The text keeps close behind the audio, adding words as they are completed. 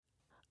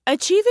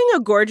Achieving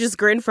a gorgeous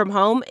grin from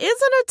home isn't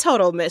a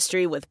total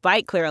mystery with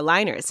Bite Clear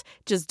aligners.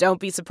 Just don't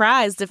be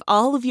surprised if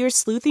all of your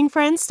sleuthing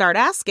friends start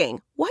asking,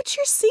 "What's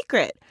your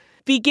secret?"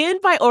 Begin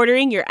by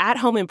ordering your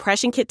at-home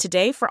impression kit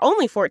today for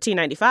only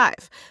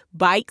 $14.95.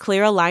 Bite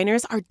Clear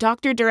aligners are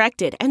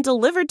doctor-directed and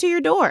delivered to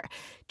your door.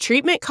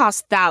 Treatment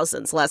costs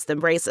thousands less than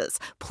braces.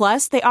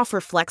 Plus, they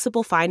offer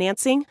flexible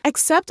financing,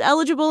 accept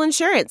eligible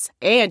insurance,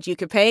 and you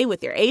can pay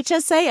with your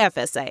HSA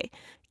FSA.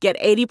 Get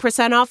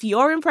 80% off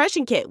your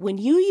impression kit when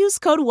you use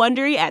code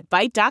WONDERY at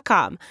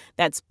Byte.com.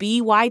 That's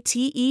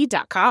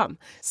BYTE.com.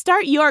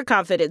 Start your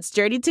confidence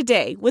journey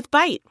today with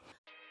Byte.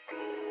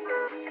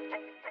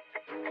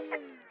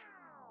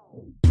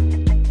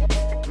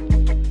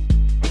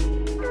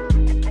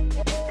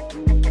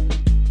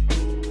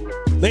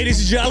 Ladies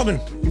and gentlemen,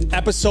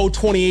 episode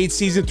 28,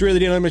 season 3 of the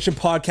Daily Intermission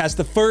podcast,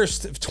 the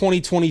first of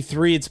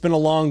 2023. It's been a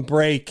long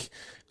break.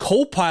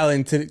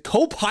 Co-piloting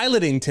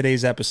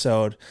today's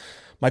episode,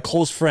 my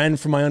close friend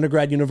from my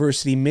undergrad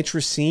university, Mitch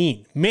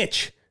Racine.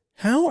 Mitch,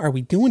 how are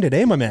we doing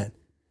today, my man?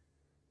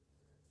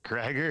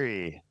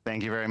 Gregory,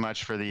 thank you very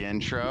much for the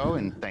intro,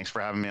 and thanks for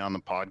having me on the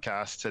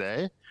podcast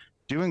today.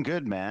 Doing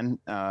good, man.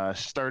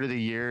 Start of the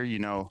year,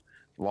 a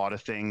lot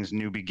of things,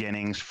 new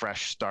beginnings,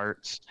 fresh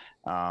starts.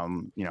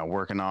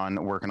 Working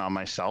on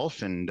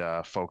myself and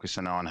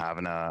focusing on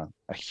having a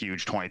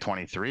huge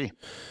 2023.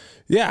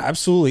 Yeah,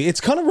 absolutely. It's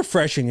kind of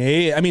refreshing,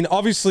 eh? I mean,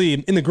 obviously,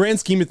 in the grand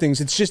scheme of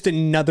things, it's just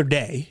another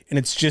day and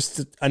it's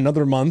just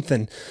another month,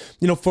 and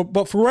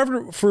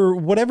for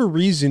whatever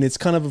reason, it's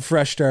kind of a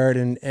fresh start,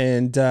 and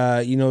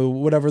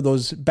whatever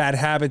those bad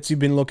habits you've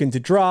been looking to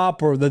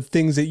drop or the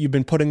things that you've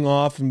been putting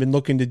off and been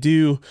looking to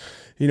do,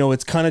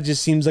 it's kind of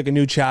just seems like a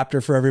new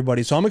chapter for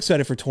everybody. So I'm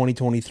excited for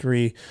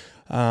 2023.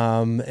 We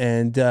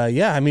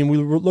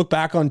look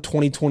back on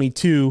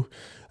 2022.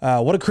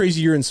 What a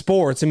crazy year in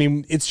sports. I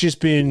mean, it's just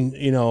been,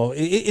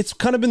 it's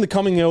kind of been the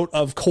coming out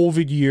of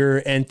COVID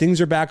year, and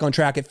things are back on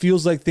track. It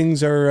feels like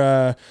things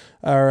are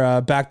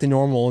back to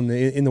normal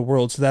in the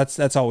world. So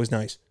that's always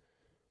nice.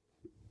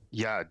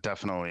 Yeah,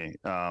 definitely.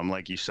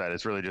 Like you said,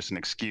 it's really just an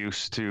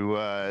excuse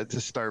to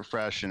start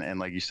fresh and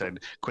like you said,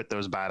 quit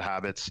those bad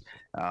habits.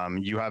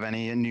 You have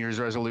any New Year's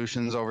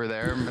resolutions over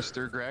there,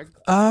 Mr. Greg?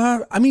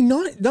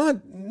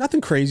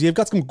 Nothing crazy. I've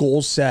got some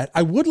goals set.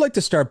 I would like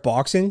to start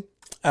boxing.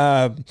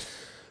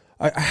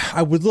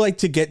 I would like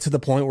to get to the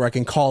point where I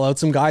can call out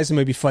some guys and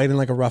maybe fight in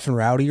like a rough and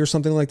rowdy or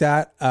something like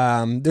that.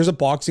 There's a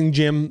boxing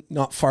gym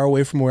not far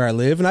away from where I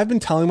live, and I've been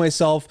telling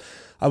myself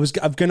I'm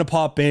going to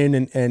pop in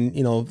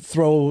and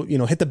throw,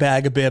 hit the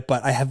bag a bit,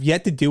 but I have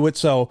yet to do it.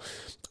 So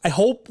I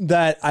hope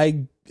that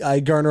I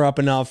garner up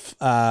enough,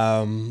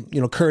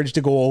 courage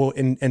to go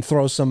and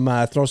throw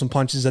some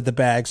punches at the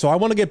bag. So I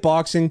want to get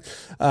boxing.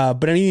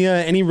 But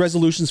any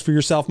resolutions for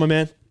yourself, my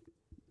man?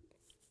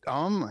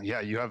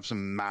 Yeah, you have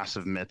some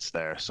massive mitts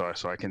there, so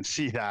I can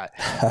see that,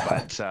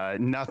 but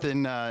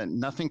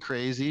nothing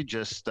crazy.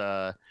 Just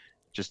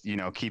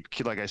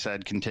keep, like I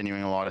said,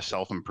 continuing a lot of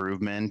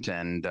self-improvement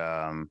and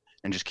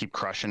just keep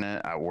crushing it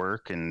at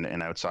work and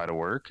outside of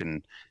work,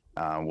 and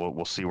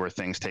we'll see where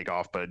things take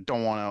off. But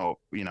don't want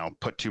to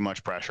put too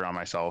much pressure on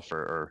myself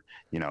or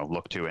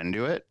look too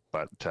into it.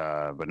 But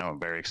no,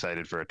 very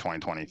excited for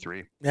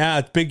 2023. Yeah,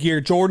 it's a big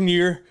year, Jordan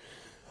year.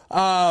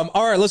 All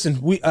right,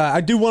 listen,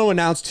 I do want to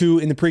announce too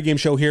in the pregame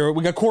show here,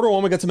 we got quarter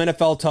one, we got some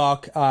NFL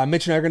talk.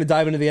 Mitch and I are going to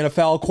dive into the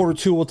NFL. Quarter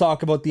two, we'll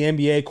talk about the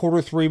NBA.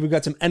 Quarter three, we've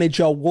got some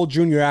NHL World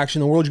Junior action.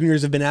 The World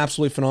Juniors have been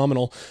absolutely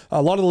phenomenal.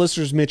 A lot of the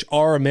listeners, Mitch,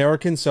 are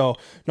American, so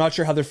not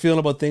sure how they're feeling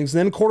about things. And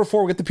then quarter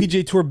four, we got the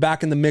PGA Tour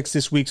back in the mix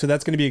this week, so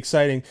that's going to be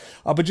exciting.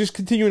 But just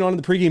continuing on in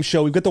the pregame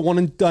show, we've got the one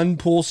and done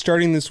pool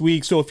starting this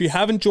week. So if you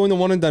haven't joined the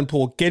one and done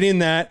pool, get in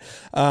that.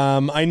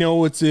 I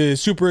know it's a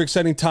super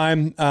exciting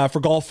time for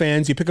golf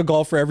fans. You pick a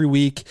golfer every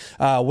week.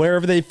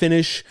 Wherever they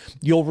finish,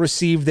 you'll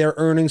receive their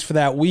earnings for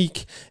that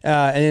week.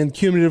 And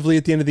cumulatively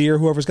at the end of the year,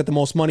 whoever's got the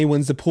most money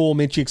wins the pool.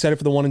 Mitch, you excited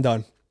for the one and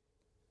done?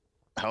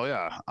 Hell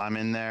yeah. I'm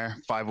in there.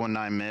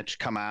 519 Mitch,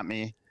 come at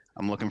me.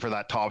 I'm looking for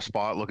that top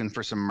spot, looking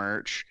for some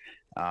merch.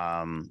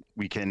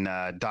 We can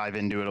dive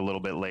into it a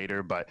little bit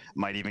later, but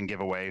might even give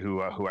away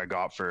who I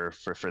got for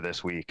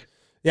this week.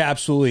 Yeah,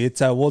 absolutely.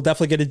 It's we'll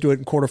definitely get into it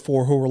in quarter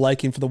four, who we're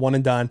liking for the one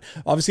and done.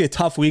 Obviously a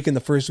tough week in the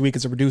first week.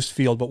 It's a reduced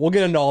field, but we'll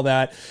get into all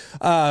that.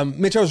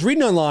 Mitch, I was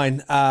reading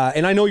online,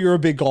 and I know you're a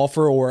big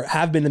golfer or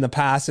have been in the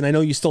past, and I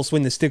know you still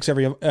swing the sticks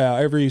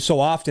every so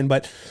often,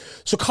 but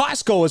so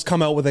Costco has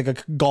come out with like a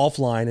golf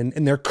line,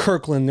 and their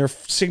Kirkland, their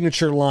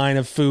signature line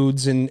of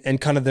foods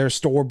and kind of their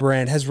store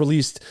brand has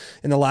released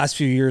in the last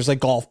few years like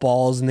golf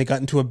balls, and they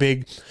got into a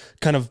big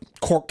kind of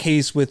court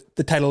case with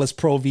the Titleist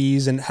Pro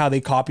Vs and how they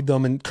copied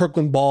them, and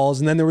Kirkland balls,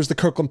 and then there was the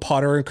Kirkland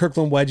putter and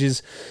Kirkland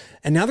wedges,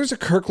 and now there's a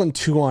Kirkland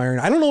 2-iron.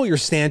 I don't know what your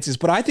stance is,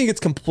 but I think it's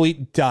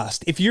complete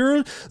dust. If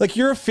you're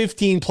a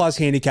 15 plus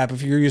handicap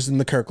if you're using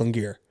the Kirkland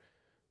gear.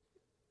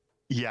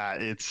 Yeah,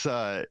 it's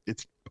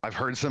I've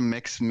heard some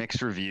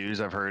mixed reviews.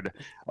 I've heard,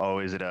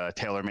 is it a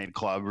TaylorMade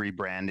Club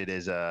rebranded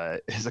as a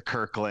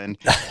Kirkland?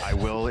 I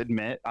will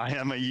admit I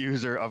am a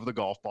user of the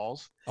golf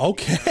balls.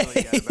 Okay. You really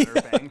get a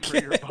better bang for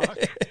your buck.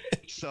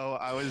 So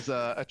I was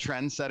a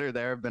trendsetter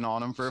there. I've been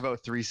on them for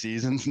about 3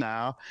 seasons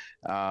now,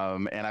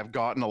 and I've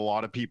gotten a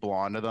lot of people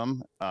onto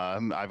them.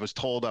 I was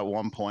told at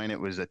one point it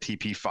was a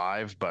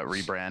TP5, but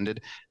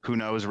rebranded. Who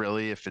knows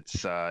really if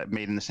it's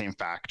made in the same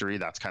factory?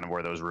 That's kind of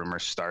where those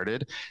rumors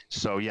started.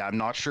 So yeah, I'm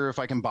not sure if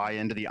I can buy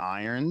into the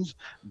irons,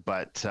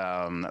 but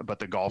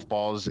the golf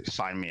balls,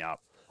 sign me up.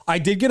 I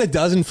did get a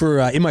dozen for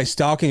in my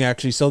stocking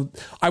actually, so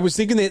I was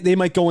thinking that they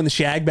might go in the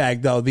shag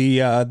bag though,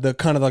 the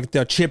kind of like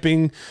the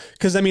chipping,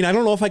 because I mean I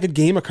don't know if I could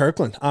game a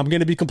Kirkland. I'm going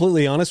to be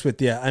completely honest with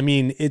you. I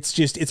mean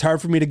it's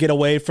hard for me to get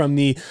away from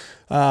the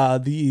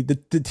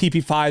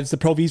TP5s, the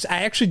Pro Vs.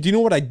 I actually do you know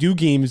what I do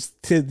games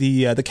to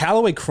the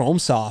Callaway Chrome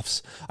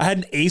Softs. I had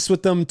an ace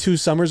with them 2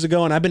 summers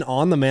ago, and I've been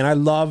on them, man. I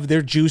love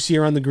they're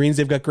juicier on the greens.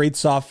 They've got great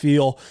soft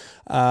feel.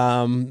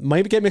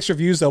 Might get mixed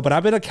reviews though, but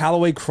I've been a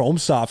Callaway Chrome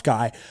Soft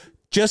guy.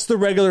 Just the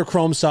regular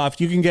Chrome Soft.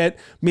 You can get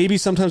maybe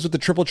sometimes with the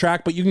triple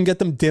track, but you can get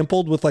them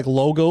dimpled with like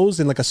logos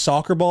and like a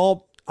soccer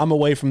ball. I'm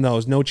away from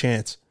those. No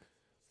chance.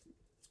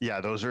 Yeah,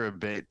 those are a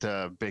bit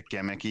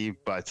gimmicky,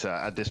 but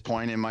at this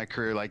point in my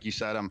career, like you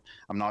said, I'm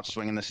not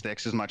swinging the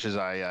sticks as much as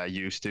I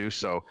used to.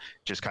 So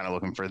just kind of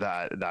looking for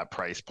that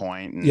price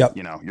point. And, yep.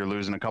 You know, you're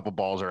losing a couple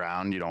balls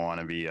around. You don't want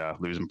to be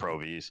losing Pro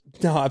Vs.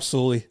 No,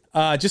 absolutely.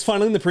 Just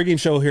finally in the pregame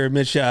show here,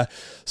 Mitch.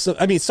 So,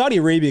 I mean, Saudi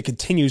Arabia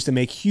continues to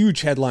make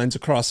huge headlines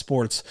across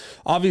sports,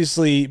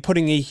 obviously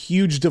putting a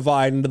huge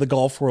divide into the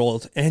golf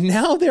world. And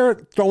now they're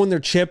throwing their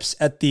chips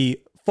at the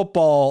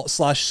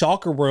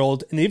football/soccer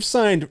world, and they've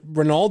signed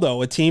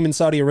Ronaldo, a team in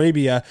Saudi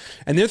Arabia,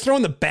 and they're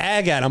throwing the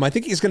bag at him. I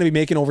think he's going to be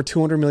making over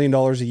 $200 million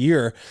a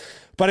year.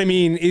 But I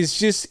mean, are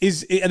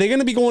they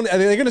going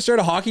to start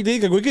a hockey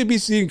league? Like we could be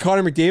seeing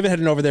Connor McDavid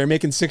heading over there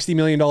making $60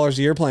 million a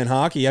year playing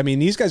hockey. I mean,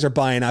 these guys are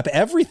buying up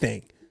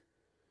everything.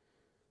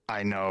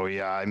 I know.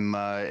 Yeah.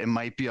 It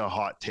might be a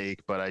hot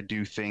take, but I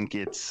do think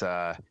it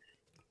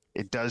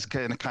does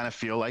kind of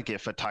feel like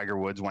if a Tiger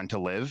Woods went to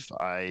live,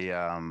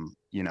 I'm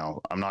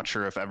not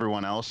sure if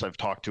everyone else, I've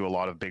talked to a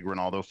lot of big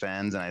Ronaldo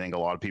fans, and I think a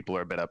lot of people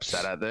are a bit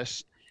upset at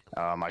this.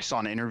 I saw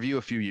an interview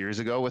a few years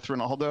ago with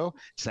Ronaldo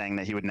saying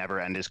that he would never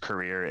end his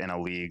career in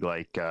a league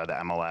like the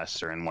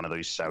MLS or in one of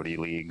those Saudi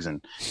leagues.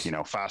 And,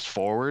 fast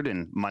forward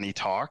and money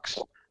talks.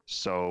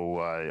 So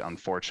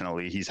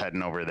unfortunately, he's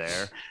heading over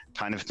there.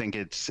 Kind of think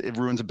it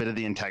ruins a bit of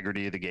the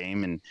integrity of the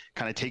game and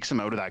kind of takes him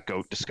out of that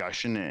GOAT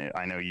discussion.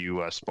 I know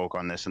you spoke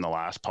on this in the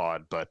last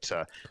pod, but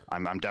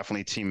I'm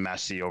definitely Team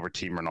Messi over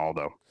Team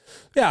Ronaldo.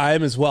 Yeah, I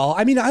am as well.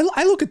 I mean, I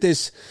look at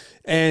this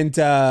and,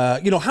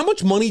 how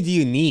much money do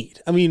you need?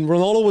 I mean,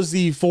 Ronaldo was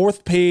the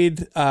fourth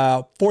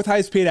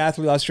highest paid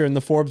athlete last year in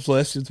the Forbes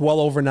list. It's well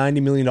over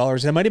 $90 million.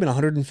 It might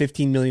have been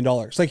 $115 million.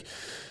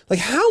 Like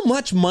how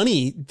much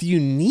money do you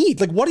need?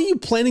 Like, what are you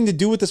planning to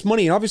do with this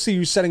money? And obviously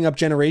you're setting up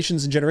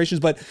generations and generations,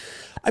 but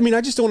I mean,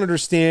 I just don't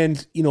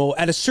understand,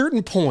 at a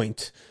certain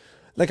point,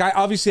 like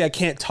I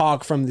can't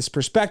talk from this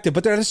perspective,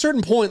 but at a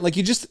certain point, like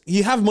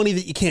you have money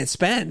that you can't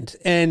spend.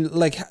 And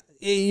like,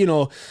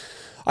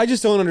 I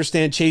just don't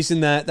understand chasing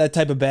that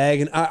type of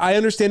bag. And I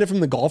understand it from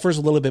the golfers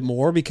a little bit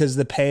more because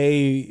the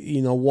pay,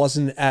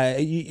 wasn't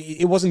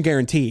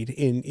guaranteed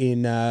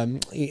in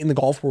the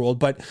golf world.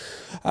 But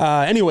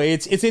anyway,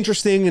 it's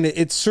interesting, and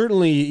it's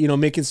certainly,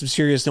 making some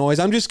serious noise.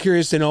 I'm just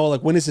curious to know,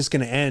 like, when is this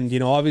going to end?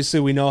 Obviously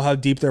we know how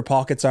deep their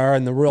pockets are,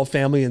 and the royal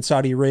family in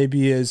Saudi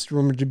Arabia is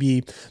rumored to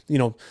be,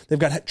 they've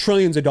got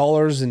trillions of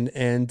dollars and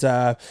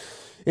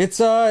it's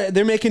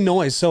they're making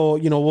noise, so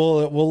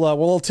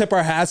we'll tip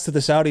our hats to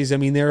the Saudis. I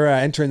mean, they're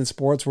entering the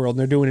sports world and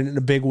they're doing it in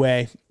a big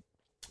way.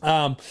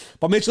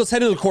 But Mitch, let's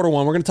head into quarter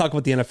one. We're going to talk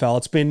about the NFL.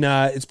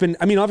 It's been,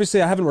 I mean, obviously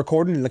I haven't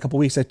recorded in a couple of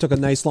weeks. I took a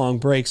nice long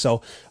break.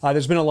 So,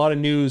 there's been a lot of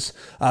news,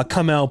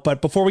 come out,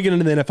 but before we get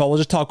into the NFL, we'll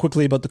just talk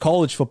quickly about the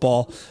college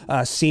football,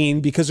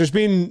 scene, because there's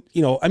been,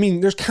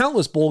 there's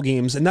countless bowl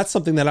games, and that's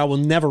something that I will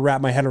never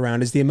wrap my head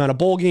around is the amount of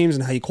bowl games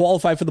and how you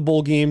qualify for the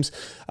bowl games.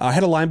 I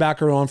had a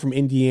linebacker on from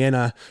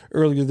Indiana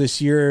earlier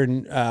this year,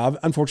 and,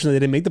 unfortunately they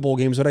didn't make the bowl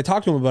games, but I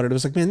talked to him about it. It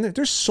was like, man,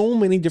 there's so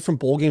many different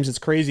bowl games. It's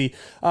crazy.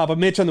 But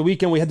Mitch, on the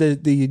weekend, we had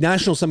the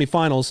national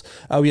semifinals.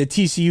 We had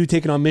TCU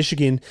taking on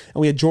Michigan, and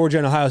we had Georgia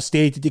and Ohio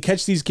State. Did you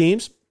catch these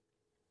games?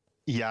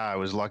 Yeah, I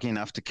was lucky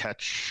enough to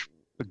catch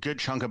a good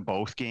chunk of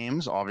both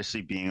games,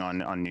 obviously being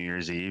on New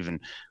Year's Eve, and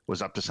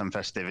was up to some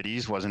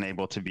festivities. Wasn't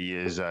able to be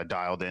as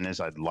dialed in as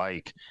I'd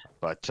like,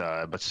 but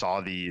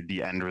saw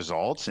the end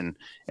results and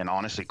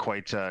honestly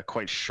quite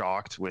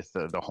shocked with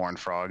the Horned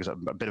Frogs. A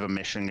bit of a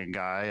Michigan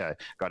guy.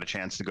 I got a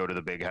chance to go to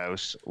the Big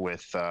House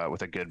with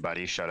a good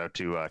buddy. Shout out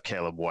to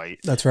Caleb White.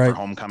 That's right. For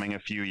homecoming a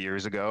few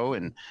years ago,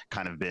 and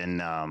kind of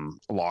been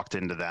locked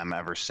into them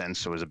ever since.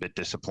 So I was a bit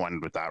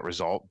disappointed with that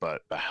result,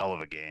 but a hell of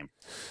a game.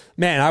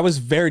 Man, I was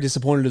very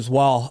disappointed as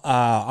well.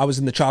 I was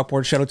in the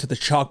chalkboard. Shout out to the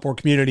chalkboard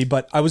community,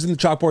 but I was in the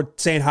chalkboard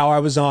saying how I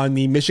was on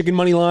the Michigan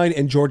money line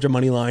and Georgia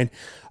money line.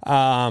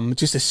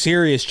 Just a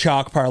serious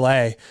chalk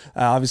parlay.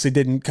 Obviously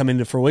didn't come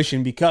into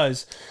fruition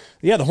because,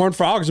 the Horned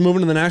Frogs are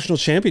moving to the national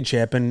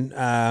championship. And,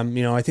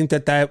 I think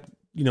that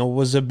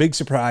was a big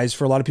surprise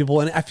for a lot of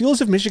people. And I feel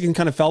as if Michigan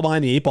kind of fell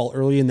behind the 8 ball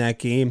early in that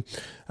game.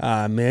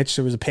 Mitch.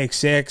 There was a pick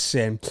six,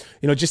 and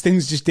just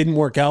things just didn't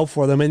work out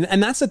for them.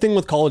 And that's the thing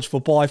with college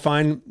football. I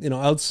find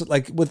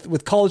like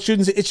with college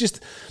students, it's just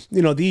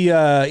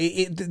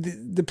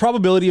the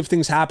probability of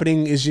things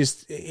happening is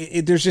just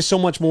there's just so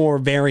much more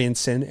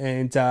variance,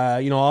 and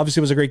obviously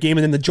it was a great game.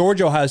 And then the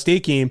Georgia Ohio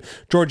State game,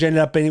 Georgia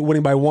ended up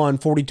winning by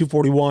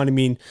 42-41. I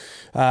mean,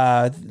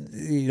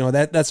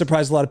 that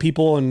surprised a lot of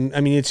people, and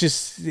I mean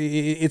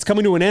it's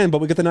coming to an end, but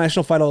we got the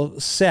national final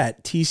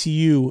set,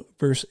 TCU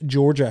versus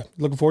Georgia.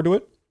 Looking forward to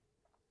it?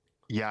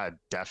 Yeah,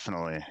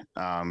 definitely.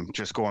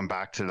 Just going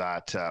back to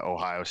that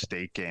Ohio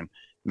State game,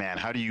 man,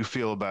 how do you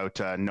feel about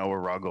Noah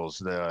Ruggles,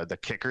 the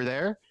kicker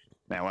there?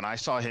 Man, when I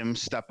saw him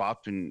step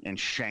up and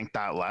shank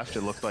that left,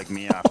 it looked like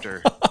me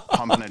after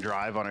pumping a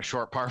drive on a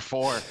short par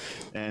four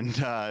and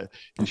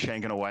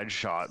shanking a wedge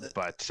shot.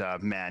 But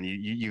man,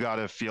 you got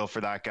to feel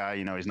for that guy.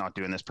 He's not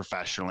doing this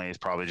professionally. He's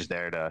probably just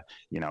there to,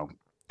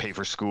 pay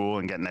for school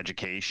and get an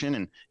education,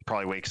 and he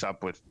probably wakes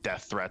up with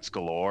death threats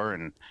galore.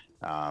 And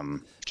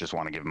just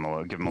want to give him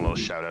a little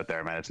shout out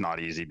there, man. It's not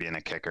easy being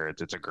a kicker.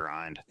 It's a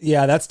grind.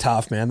 Yeah, that's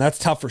tough, man. That's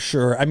tough for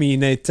sure. I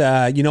mean,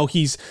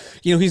 he's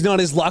not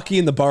as lucky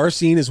in the bar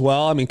scene as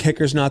well. I mean,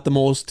 kicker's not the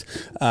most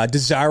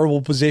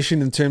desirable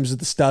position in terms of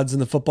the studs in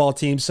the football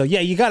team. So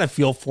yeah, you got to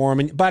feel for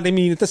him. But I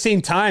mean, at the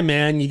same time,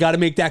 man, you got to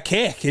make that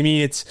kick. I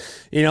mean, it's,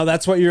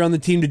 that's what you're on the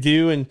team to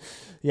do. And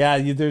yeah,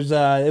 it was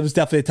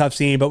definitely a tough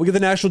scene, but we get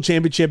the national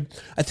championship.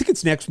 I think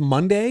it's next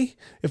Monday,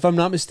 if I'm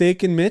not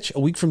mistaken, Mitch, a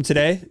week from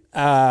today.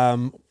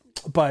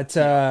 But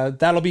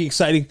that'll be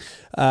exciting.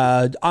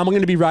 I'm going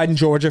to be riding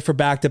Georgia for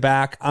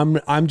back-to-back. I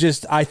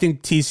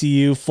think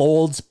TCU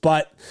folds,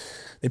 but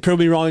they proved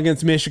me wrong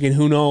against Michigan.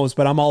 Who knows?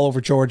 But I'm all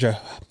over Georgia.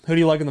 Who do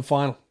you like in the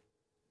final?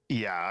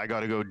 Yeah, I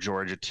got to go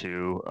Georgia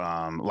too.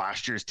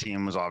 Last year's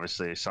team was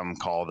obviously some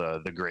call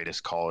the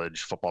greatest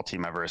college football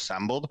team ever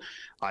assembled.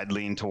 I'd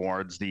lean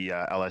towards the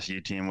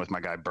LSU team with my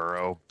guy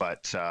Burrow,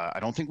 but I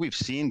don't think we've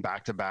seen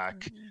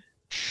back-to-back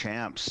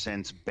champs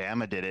since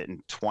Bama did it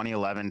in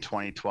 2011,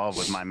 2012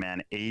 with my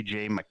man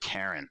AJ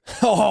McCarron.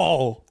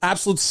 Oh,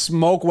 absolute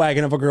smoke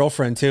wagon of a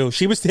girlfriend too.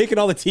 She was taking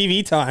all the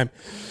TV time.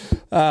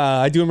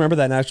 I do remember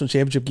that national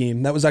championship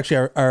game. That was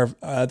actually our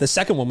the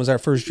second one was our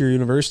first year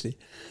university.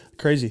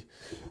 Crazy.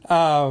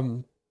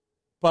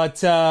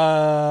 But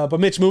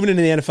Mitch, moving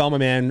into the NFL, my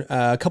man,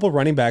 a couple of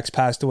running backs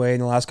passed away in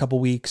the last couple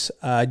of weeks.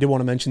 I did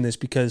want to mention this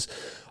because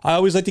I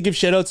always like to give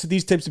shout outs to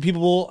these types of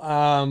people.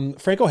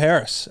 Franco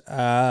Harris,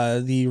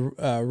 the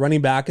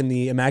running back in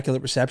the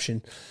Immaculate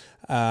Reception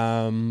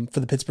for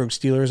the Pittsburgh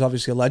Steelers,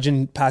 obviously a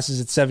legend, passes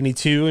at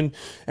 72.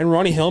 And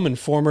Ronnie Hillman,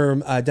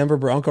 former Denver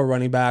Bronco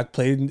running back,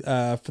 played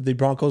for the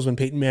Broncos when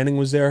Peyton Manning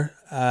was there,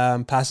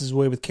 passes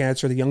away with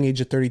cancer at the young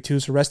age of 32.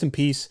 So rest in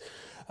peace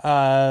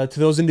to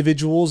those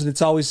individuals. And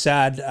it's always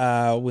sad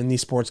when the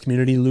sports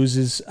community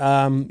loses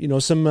some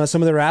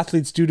of their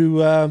athletes due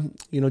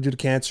to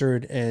cancer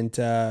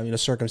and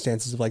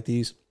circumstances like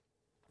these.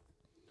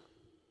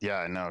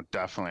 Yeah, no,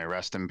 definitely.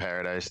 Rest in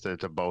paradise to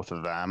both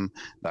of them.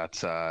 That's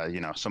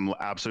some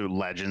absolute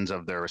legends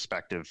of their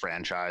respective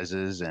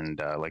franchises,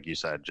 and like you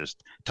said,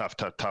 just tough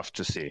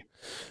to see.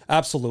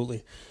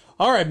 Absolutely.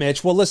 All right,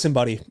 Mitch. Well, listen,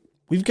 buddy,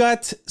 we've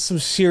got some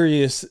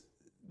serious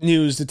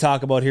news to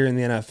talk about here in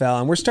the NFL,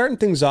 and we're starting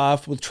things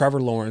off with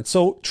Trevor Lawrence.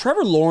 So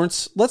Trevor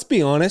Lawrence, let's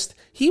be honest,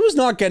 he was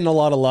not getting a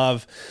lot of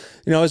love.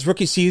 His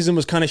rookie season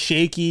was kind of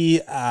shaky.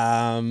 It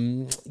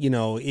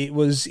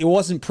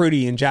wasn't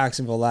pretty in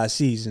Jacksonville last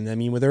season. I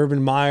mean, with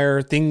Urban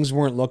Meyer, things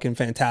weren't looking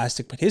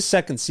fantastic. But his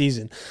second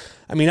season,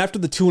 I mean, after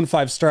the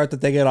 2-5 start that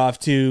they get off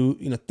to,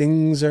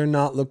 things are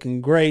not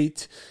looking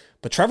great.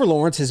 But Trevor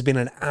Lawrence has been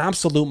an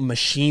absolute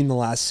machine the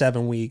last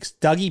 7 weeks.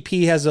 Dougie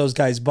P has those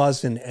guys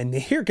buzzing, and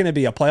they're going to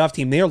be a playoff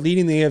team. They are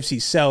leading the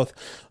AFC South.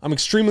 I'm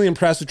extremely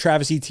impressed with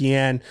Travis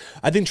Etienne.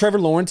 I think Trevor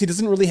Lawrence, he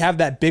doesn't really have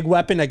that big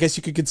weapon. I guess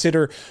you could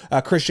consider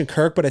Christian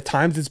Kirk, but at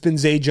times it's been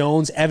Zay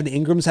Jones. Evan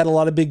Ingram's had a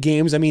lot of big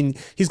games. I mean,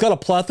 he's got a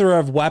plethora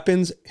of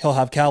weapons. He'll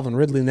have Calvin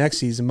Ridley next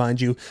season,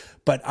 mind you.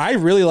 But I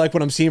really like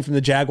what I'm seeing from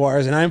the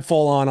Jaguars, and I'm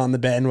full on the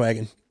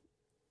bandwagon.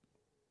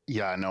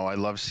 Yeah, no, I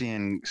love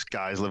seeing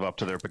guys live up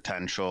to their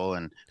potential,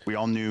 and we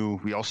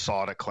all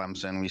saw it at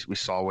Clemson. We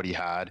saw what he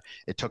had.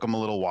 It took him a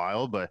little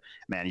while, but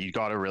man, you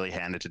got to really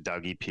hand it to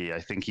Dougie P. I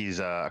think he's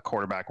a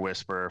quarterback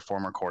whisperer,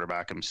 former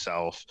quarterback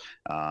himself.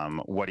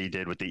 What he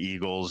did with the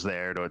Eagles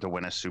there to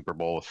win a Super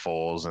Bowl with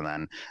Foles, and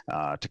then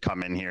to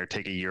come in here,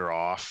 take a year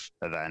off,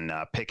 and then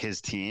pick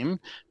his team,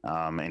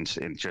 and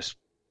just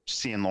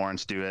seeing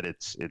Lawrence do it.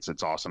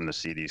 It's awesome to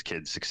see these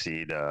kids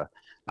succeed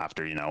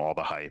after all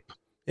the hype.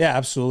 Yeah,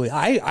 absolutely.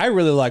 I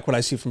really like what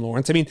I see from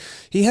Lawrence. I mean,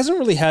 he hasn't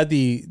really had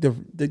the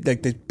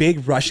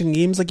big rushing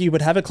games like you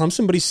would have at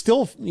Clemson, but he's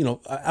still,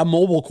 a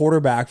mobile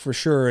quarterback for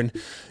sure. And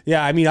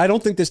yeah, I mean, I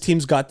don't think this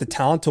team's got the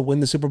talent to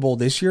win the Super Bowl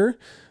this year,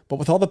 But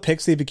with all the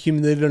picks they've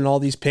accumulated and all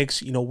these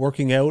picks,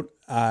 working out,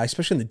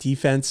 especially in the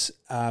defense,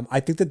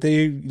 I think that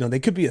they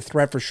could be a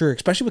threat for sure,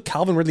 especially with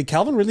Calvin Ridley.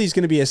 Calvin Ridley is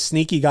going to be a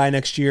sneaky guy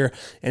next year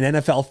in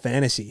NFL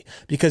fantasy,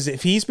 because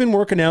if he's been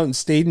working out and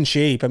stayed in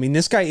shape, I mean,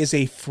 this guy is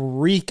a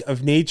freak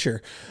of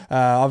nature.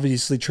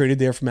 Obviously traded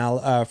there from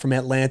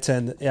Atlanta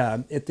and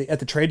at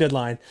the trade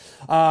deadline.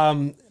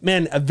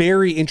 Man, a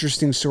very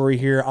interesting story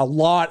here. A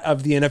lot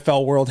of the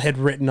NFL world had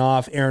written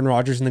off Aaron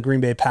Rodgers and the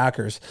Green Bay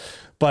Packers,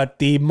 but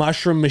the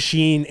mushroom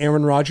machine,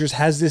 Aaron Rodgers,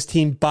 has this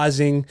team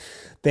buzzing.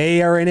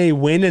 They are in a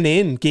win and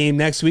in game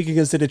next week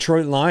against the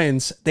Detroit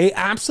Lions. They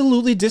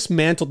absolutely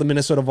dismantled the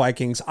Minnesota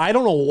Vikings. I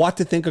don't know what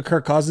to think of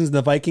Kirk Cousins and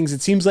the Vikings.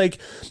 It seems like,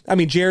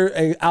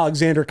 Jared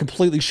Alexander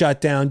completely shut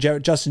down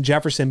Justin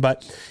Jefferson.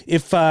 But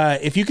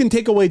if you can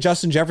take away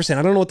Justin Jefferson,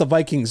 I don't know what the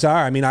Vikings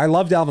are. I mean, I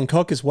love Dalvin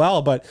Cook as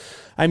well, but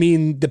I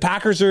mean, the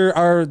Packers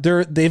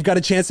they've got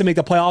a chance to make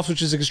the playoffs,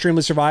 which is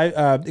extremely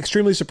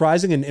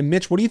surprising. And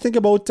Mitch, what do you think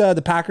about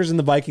the Packers and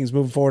the Vikings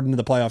moving forward into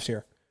the playoffs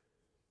here?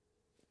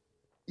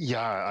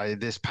 Yeah,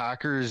 this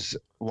Packers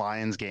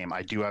Lions game,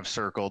 I do have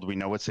circled. We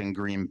know it's in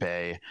Green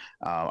Bay.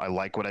 I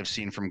like what I've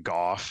seen from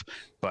Goff,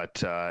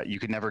 but you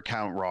could never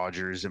count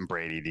Rodgers and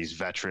Brady. These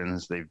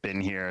veterans, they've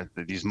been here.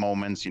 These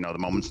moments, the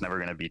moment's never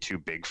going to be too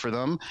big for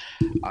them.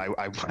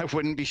 I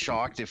wouldn't be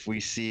shocked if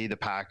we see the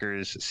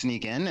Packers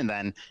sneak in, and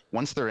then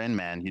once they're in,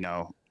 man,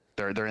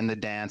 they're in the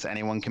dance.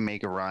 Anyone can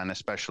make a run,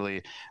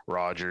 especially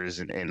Rodgers.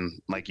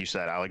 And like you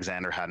said,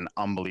 Alexander had an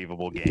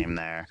unbelievable game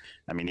there.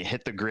 I mean, he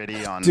hit the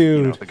gritty on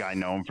the guy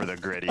known for the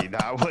gritty.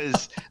 That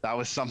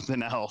was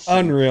something else.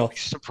 Unreal.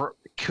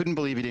 Couldn't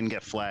believe he didn't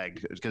get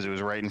flagged because it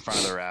was right in front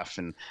of the ref.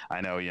 And I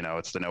know,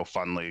 it's the no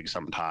fun league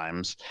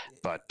sometimes,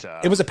 but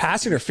it was a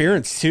pass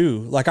interference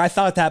too. Like, I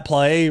thought that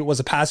play was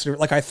a pass.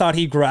 Like, I thought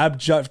he grabbed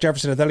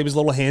Jefferson. I thought he was a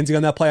little handsy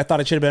on that play. I thought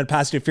it should have been a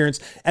pass interference.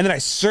 And then I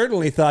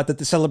certainly thought that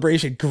the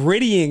celebration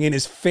grittying in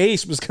his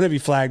face was going to be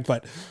flagged,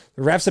 but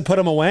the refs had put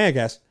him away, I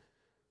guess.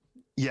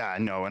 Yeah,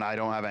 no, and I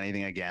don't have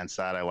anything against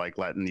that. I like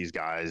letting these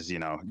guys,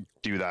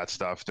 do that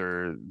stuff.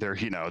 They're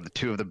the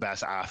two of the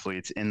best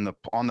athletes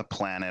on the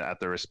planet at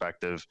their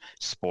respective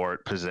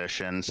sport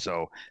positions.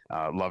 So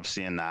love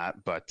seeing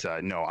that. But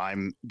no,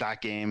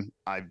 that game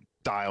I've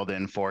dialed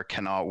in for,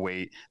 cannot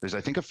wait. There's,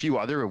 I think, a few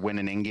other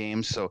winning in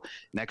games. So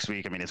next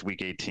week, it's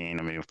week 18.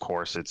 Of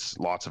course, it's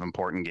lots of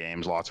important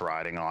games, lots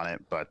riding on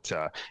it. But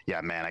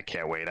yeah, man, I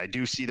can't wait. I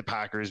do see the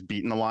Packers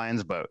beating the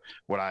Lions, but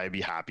would I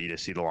be happy to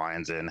see the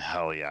Lions in?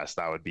 Hell yes.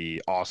 That would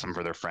be awesome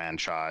for their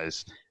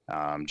franchise.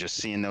 Just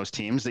seeing those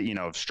teams that,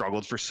 have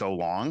struggled for so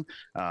long.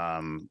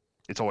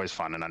 It's always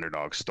fun, an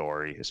underdog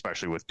story,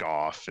 especially with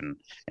Goff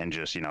and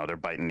just, they're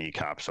biting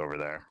kneecaps over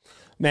there.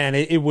 Man,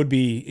 it would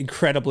be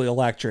incredibly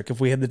electric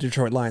if we had the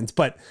Detroit Lions.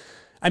 But,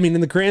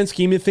 in the grand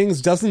scheme of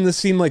things, doesn't this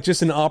seem like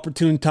just an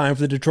opportune time for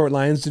the Detroit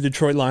Lions to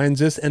Detroit Lions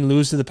this and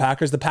lose to the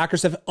Packers? The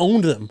Packers have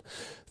owned them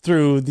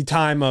through the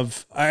time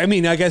of, I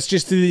guess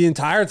just through the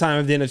entire time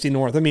of the NFC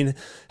North.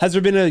 Has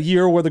there been a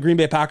year where the Green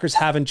Bay Packers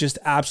haven't just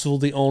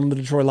absolutely owned the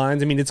Detroit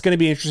Lions? It's going to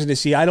be interesting to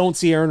see. I don't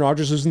see Aaron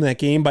Rodgers losing that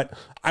game, but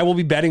I will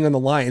be betting on the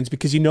Lions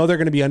because they're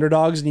going to be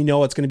underdogs, and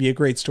it's going to be a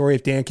great story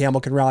if Dan Campbell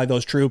can rally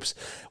those troops.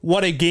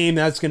 What a game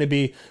that's going to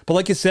be. But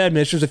like you said,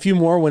 Mitch, there's a few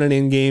more winning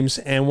in games,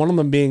 and one of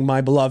them being my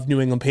beloved New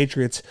England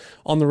Patriots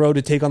on the road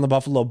to take on the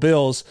Buffalo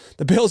Bills.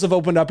 The Bills have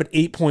opened up at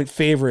 8-point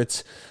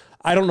favorites.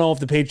 I don't know if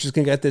the Patriots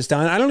can get this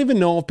done. I don't even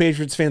know if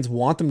Patriots fans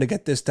want them to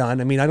get this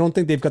done. I don't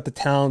think they've got the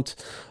talent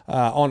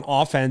on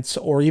offense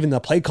or even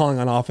the play calling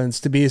on offense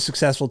to be a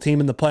successful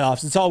team in the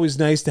playoffs. It's always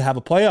nice to have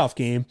a playoff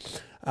game.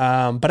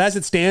 But as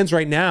it stands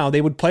right now,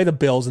 they would play the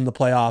Bills in the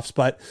playoffs.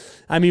 But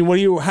how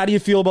do you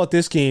feel about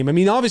this game?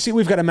 Obviously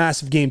we've got a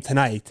massive game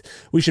tonight.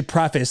 We should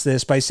preface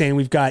this by saying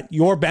we've got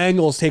your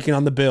Bengals taking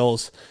on the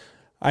Bills.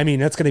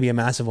 That's going to be a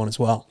massive one as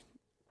well.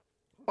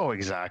 Oh,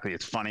 exactly.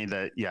 It's funny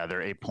that, they're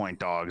 8-point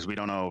dogs. We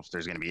don't know if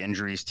there's going to be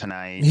injuries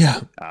tonight.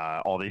 Yeah.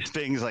 All these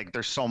things, like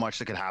there's so much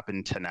that could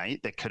happen tonight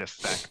that could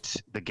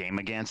affect the game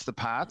against the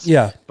Pats.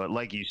 Yeah. But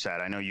like you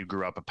said, I know you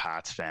grew up a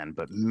Pats fan,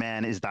 but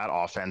man, is that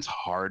offense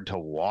hard to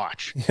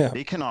watch. Yeah.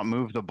 They cannot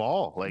move the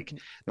ball. Like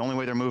the only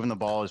way they're moving the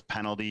ball is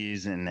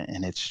penalties. And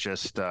it's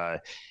just,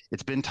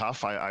 it's been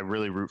tough. I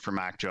really root for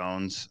Mac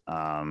Jones.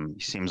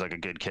 He seems like a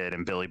good kid.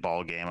 And Billy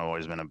Ballgame, I've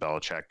always been a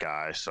Belichick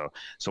guy. So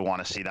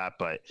want to see that,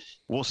 but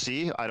we'll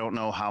see. I don't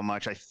know how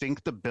much. I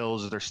think the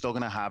Bills, they're still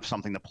going to have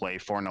something to play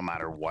for no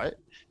matter what.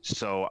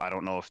 So I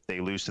don't know if they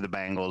lose to the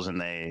Bengals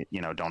and they,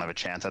 don't have a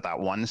chance at that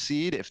 1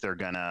 seed, if they're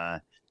going to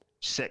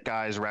sit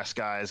guys, rest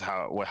guys,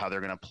 how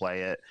they're going to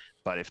play it.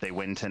 But if they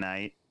win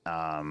tonight,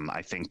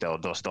 I think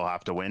they'll still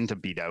have to win to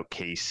beat out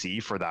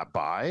KC for that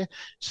bye.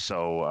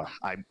 So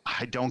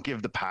I don't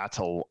give the Pats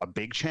a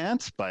big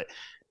chance, but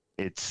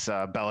it's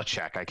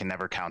Belichick. I can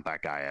never count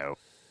that guy out.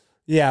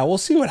 Yeah, we'll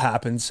see what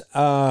happens.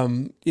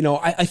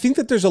 I think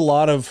that there's a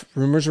lot of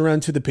rumors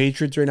around to the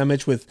Patriots right now,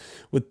 Mitch, with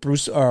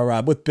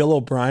Bill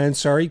O'Brien,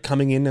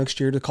 coming in next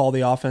year to call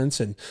the offense.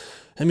 And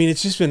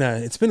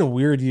it's been a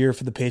weird year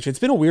for the Patriots. It's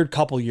been a weird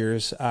couple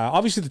years.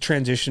 Obviously the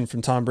transition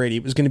from Tom Brady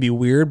was going to be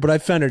weird, but I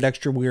found it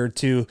extra weird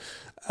too.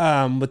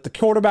 with the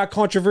quarterback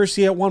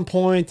controversy at one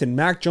point, and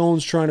Mac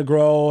Jones trying to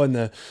grow, and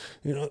the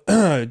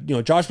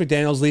Josh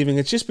McDaniels leaving.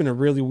 It's just been a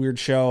really weird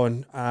show,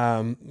 and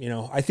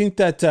I think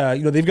that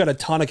they've got a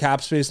ton of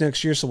cap space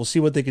next year, so we'll see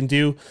what they can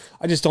do.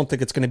 I just don't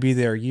think it's going to be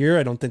their year.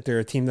 I don't think they're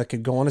a team that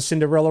could go on a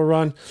Cinderella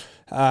run.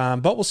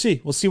 But we'll see.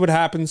 We'll see what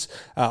happens.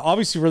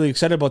 Obviously, really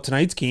excited about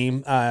tonight's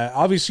game.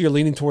 Obviously, you're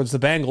leaning towards the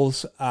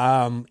Bengals.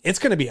 It's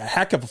going to be a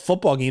heck of a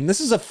football game. This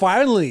is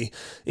finally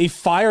a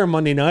fire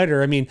Monday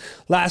nighter. I mean,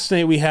 last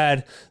night we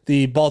had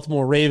the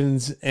Baltimore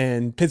Ravens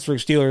and Pittsburgh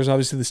Steelers.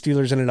 Obviously, the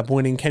Steelers ended up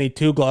winning. Kenny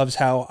Two Gloves,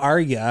 how are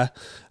ya?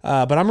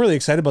 But I'm really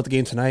excited about the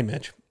game tonight,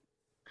 Mitch.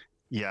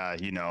 Yeah,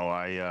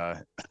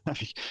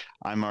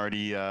 I'm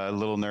already a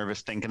little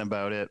nervous thinking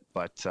about it,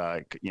 but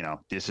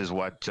this is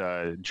what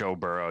Joe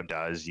Burrow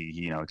does.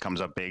 He comes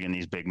up big in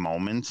these big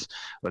moments.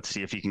 Let's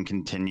see if he can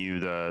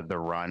continue the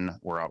run.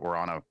 We're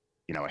on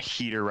a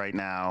heater right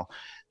now.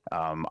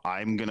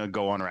 I'm going to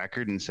go on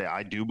record and say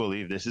I do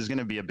believe this is going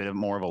to be a bit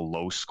more of a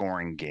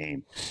low-scoring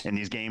game. In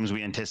these games,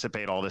 we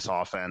anticipate all this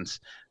offense.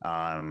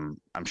 I'm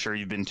sure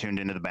you've been tuned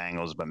into the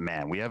Bengals, but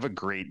man, we have a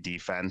great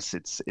defense.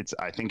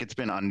 I think it's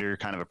been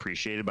kind of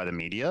appreciated by the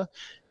media.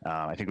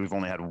 I think we've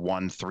only had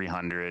one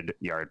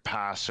 300-yard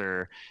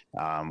passer.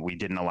 We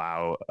didn't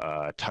allow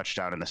a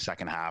touchdown in the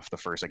second half, the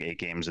first 8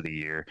 games of the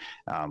year.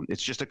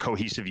 It's just a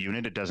cohesive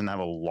unit. It doesn't have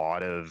a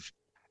lot of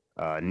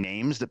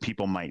names that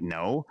people might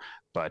know,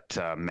 but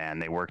man,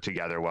 they work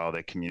together well.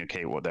 They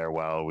communicate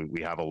well.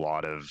 We have a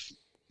lot of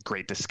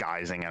great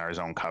disguising in our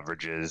zone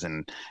coverages,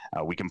 and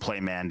we can play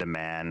man to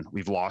man.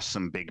 We've lost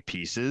some big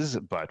pieces,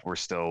 but we're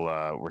still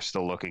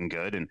looking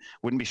good, and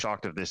wouldn't be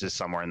shocked if this is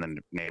somewhere in the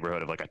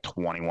neighborhood of a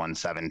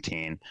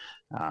 21-17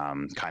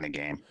 kind of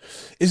game.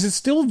 Is it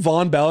still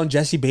Von Bell and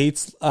Jesse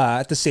Bates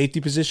at the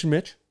safety position,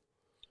 Mitch?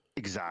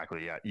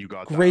 Exactly. Yeah, you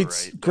got that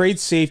right. Great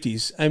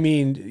safeties. I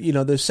mean,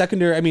 the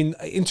secondary. I mean,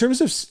 in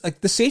terms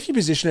of the safety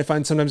position, I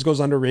find sometimes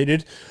goes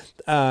underrated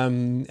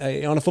on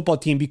a football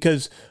team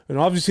because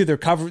obviously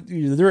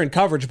they're in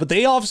coverage, but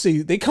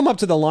they come up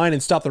to the line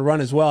and stop the run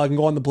as well. I can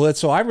go on the blitz.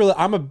 So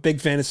I'm a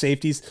big fan of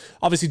safeties.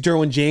 Obviously,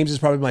 Derwin James is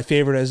probably my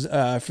favorite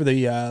as for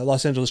the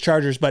Los Angeles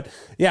Chargers. But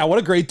yeah, what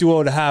a great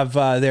duo to have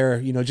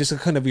there. Just a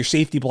kind of your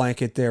safety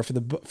blanket there for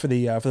the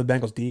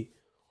Bengals D.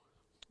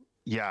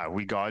 Yeah,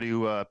 we got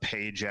to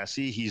pay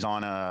Jesse. He's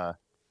on a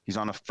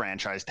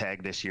franchise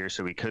tag this year,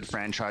 so we could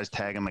franchise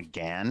tag him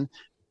again.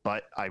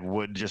 But I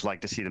would just like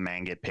to see the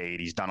man get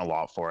paid. He's done a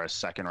lot for us.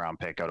 2nd-round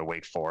pick out of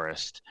Wake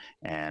Forest,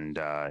 and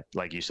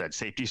like you said,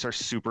 safeties are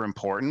super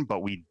important.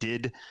 But we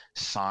did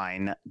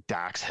sign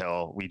Dax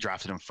Hill. We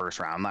drafted him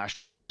 1st round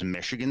last year,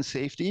 Michigan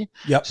safety.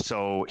 Yep.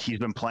 So he's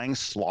been playing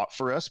slot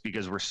for us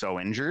because we're so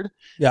injured.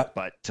 Yep.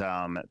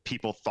 But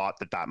people thought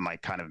that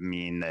might kind of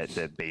mean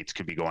that Bates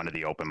could be going to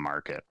the open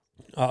market.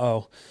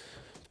 Go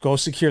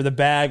secure the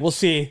bag. We'll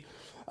see.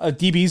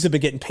 DBs have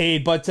been getting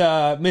paid, but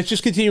Mitch,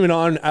 just continuing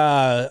on.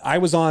 I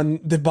was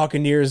on the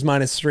Buccaneers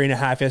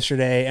 -3.5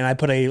 yesterday, and I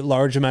put a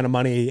large amount of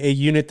money, a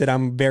unit that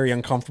I'm very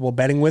uncomfortable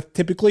betting with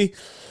typically.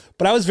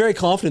 But I was very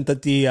confident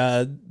that the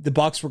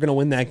Bucs were going to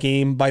win that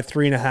game by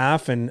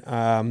 3.5,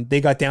 and they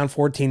got down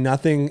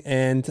 14-0.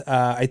 And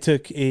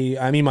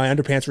my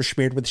underpants were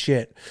smeared with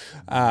shit.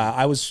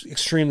 I was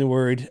extremely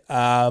worried.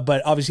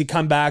 But obviously,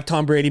 come back.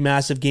 Tom Brady,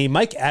 massive game.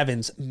 Mike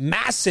Evans,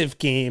 massive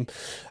game.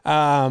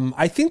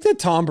 I think that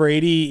Tom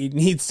Brady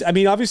needs. I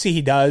mean, obviously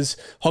he does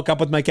hook up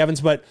with Mike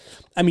Evans, but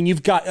I mean,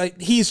 you've got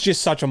he's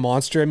just such a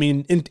monster. I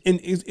mean,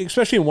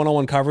 especially in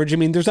one-on-one coverage. I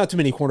mean, there's not too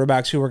many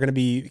cornerbacks who are going to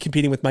be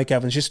competing with Mike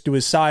Evans just due to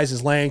his size,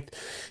 his length,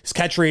 his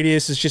catch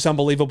radius is just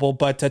unbelievable.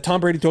 But Tom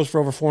Brady throws for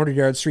over 400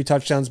 yards, 3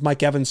 touchdowns.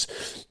 Mike Evans,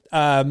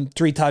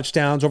 3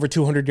 touchdowns, over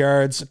 200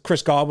 yards.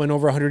 Chris Godwin,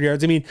 over 100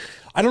 yards. I mean,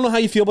 I don't know how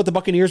you feel about the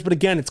Buccaneers, but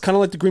again, it's kind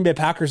of like the Green Bay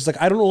Packers. It's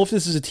I don't know if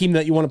this is a team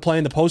that you want to play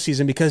in the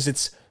postseason because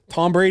it's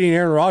Tom Brady and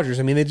Aaron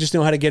Rodgers. I mean, they just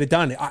know how to get it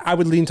done. I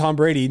would lean Tom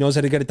Brady. He knows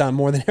how to get it done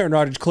more than Aaron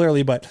Rodgers,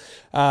 clearly. But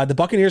the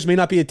Buccaneers may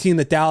not be a team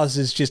that Dallas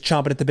is just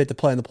chomping at the bit to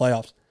play in the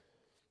playoffs.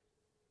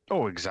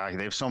 Oh, exactly.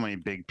 They have so many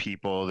big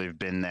people. They've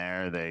been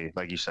there. They,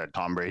 like you said,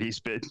 Tom Brady's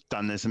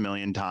done this a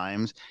million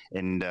times.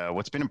 And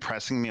what's been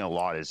impressing me a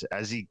lot is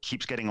as he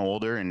keeps getting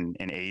older and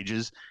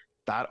ages,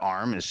 that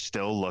arm is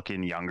still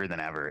looking younger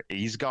than ever.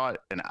 He's got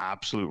an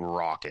absolute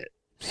rocket.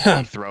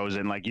 He throws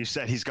in, like you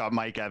said, he's got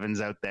Mike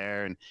Evans out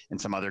there and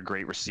some other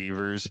great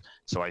receivers.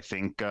 So I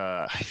think,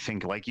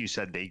 like you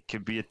said, they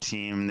could be a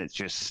team that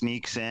just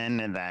sneaks in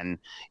and then,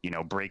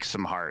 breaks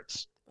some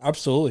hearts.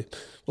 Absolutely.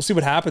 We'll see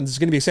what happens. It's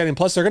going to be exciting.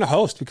 Plus, they're going to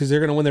host because they're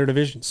going to win their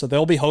division. So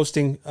they'll be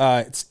hosting.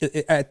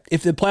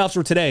 If the playoffs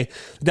were today,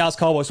 the Dallas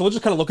Cowboys. So we'll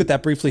just kind of look at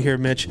that briefly here,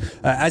 Mitch.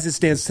 As it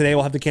stands today,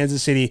 we'll have the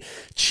Kansas City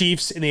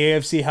Chiefs in the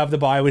AFC have the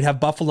bye. We'd have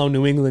Buffalo,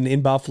 New England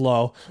in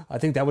Buffalo. I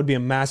think that would be a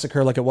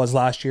massacre like it was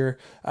last year.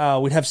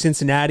 We'd have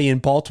Cincinnati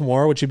and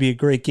Baltimore, which would be a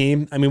great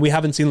game. I mean, we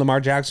haven't seen Lamar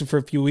Jackson for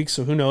a few weeks,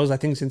 so who knows? I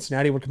think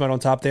Cincinnati would come out on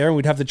top there. And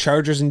we'd have the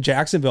Chargers in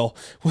Jacksonville,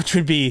 which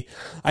would be,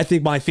 I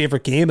think, my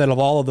favorite game out of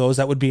all of those.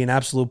 That would be an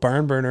absolute absolute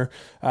barn burner.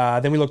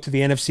 Then we look to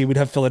the NFC. We'd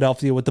have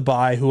Philadelphia with the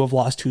bye, who have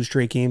lost 2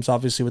 straight games,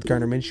 obviously with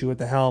Gardner Minshew at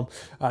the helm.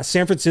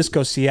 San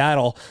Francisco,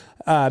 Seattle.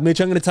 Mitch,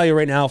 I'm going to tell you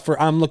right now,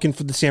 I'm looking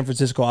for the San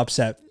Francisco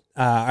upset.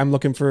 I'm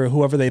looking for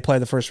whoever they play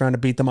the first round to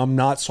beat them. I'm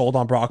not sold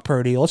on Brock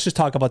Purdy. Let's just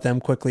talk about them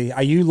quickly.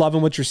 Are you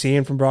loving what you're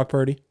seeing from Brock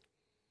Purdy?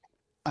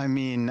 I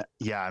mean,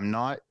 yeah, I'm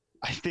not.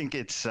 I think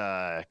it's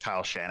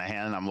Kyle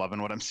Shanahan. I'm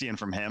loving what I'm seeing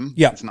from him.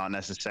 Yeah. It's not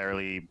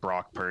necessarily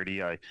Brock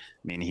Purdy. I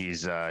mean,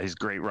 he's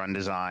great run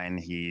design.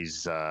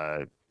 He's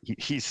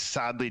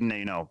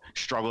sadly,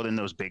 struggled in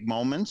those big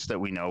moments that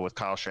we know with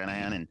Kyle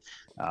Shanahan and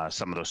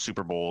some of those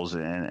Super Bowls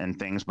and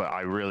things. But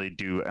I really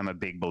am a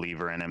big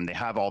believer in him. They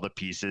have all the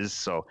pieces.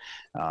 So,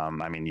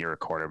 I mean, you're a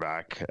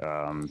quarterback.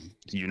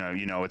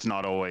 It's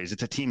not always.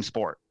 It's a team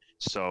sport.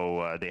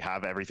 So they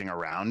have everything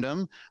around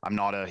him. I'm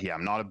not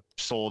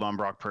sold on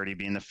Brock Purdy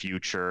being the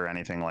future or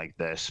anything like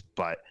this,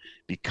 but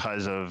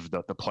because of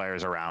the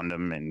players around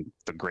him and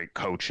the great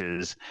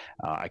coaches,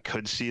 I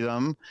could see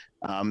them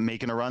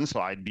making a run.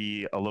 So I'd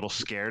be a little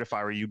scared if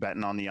I were you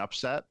betting on the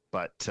upset,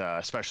 but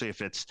especially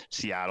if it's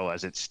Seattle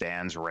as it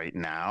stands right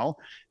now.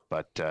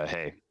 But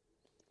hey,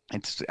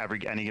 it's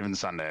any given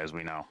Sunday, as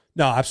we know.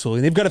 No,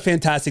 absolutely. They've got a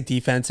fantastic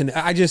defense. And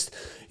I just,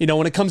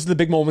 when it comes to the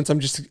big moments,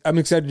 I'm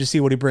excited to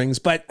see what he brings.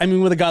 But I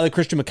mean, with a guy like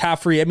Christian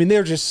McCaffrey, I mean,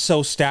 they're just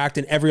so stacked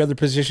in every other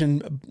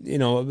position.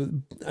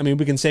 I mean,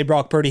 we can say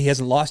Brock Purdy, he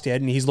hasn't lost yet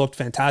and he's looked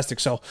fantastic.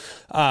 So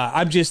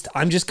I'm just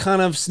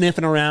kind of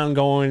sniffing around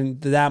going,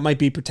 that might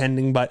be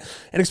pretending,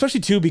 and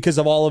especially too, because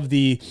of all of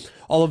the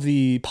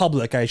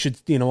public,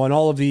 and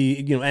all of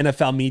the,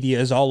 NFL media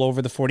is all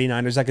over the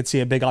 49ers. I could see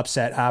a big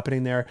upset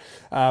happening there.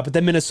 But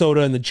then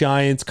Minnesota and the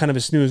Giants, kind of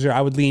a snoozer.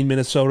 I would lean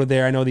Minnesota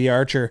there. I know the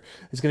Archer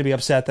is going to be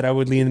upset that I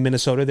would lean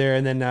Minnesota there.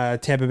 And then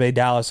Tampa Bay,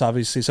 Dallas,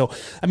 obviously. So,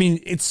 I mean,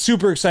 it's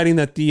super exciting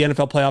that the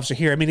NFL playoffs are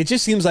here. I mean, it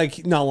just seems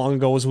like not long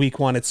ago was week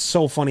 1. It's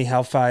so funny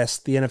how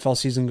fast the NFL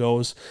season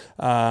goes.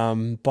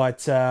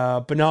 But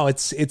no,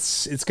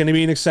 it's going to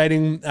be an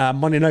exciting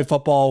Monday Night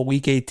Football,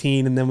 week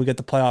 18. And then we get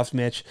the playoffs,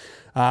 Mitch.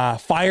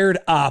 Fired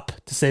up,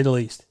 to say the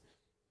least.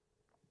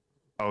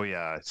 Oh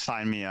yeah,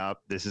 sign me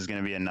up. This is going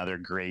to be another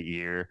great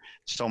year.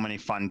 So many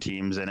fun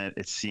teams in it.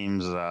 It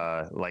seems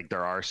like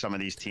there are some of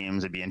these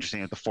teams. It'd be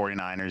interesting what the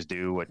 49ers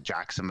do, what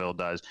Jacksonville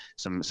does.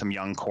 Some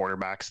young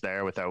quarterbacks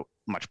there without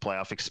much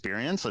playoff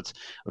experience. Let's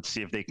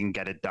see if they can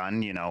get it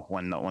done,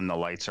 when the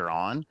lights are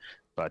on.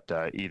 But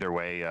either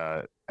way,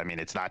 I mean,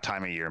 it's that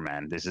time of year,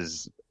 man.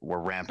 We're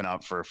ramping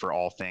up for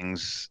all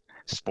things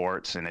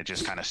sports, and it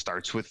just kind of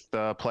starts with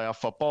playoff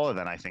football, and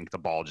then I think the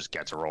ball just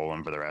gets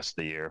rolling for the rest of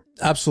the year.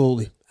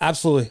 Absolutely.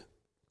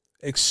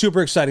 It's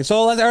super exciting. So,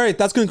 all right,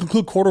 that's going to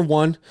conclude quarter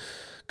 1.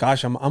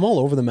 Gosh, I'm all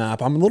over the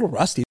map. I'm a little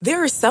rusty.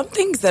 There are some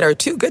things that are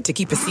too good to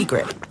keep a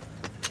secret,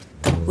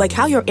 like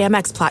how your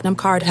Amex Platinum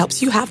card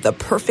helps you have the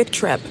perfect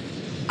trip.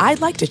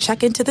 I'd like to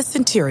check into the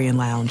Centurion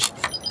Lounge,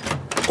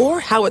 or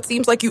how it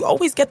seems like you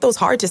always get those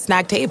hard to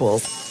snag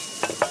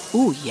tables.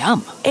 Ooh,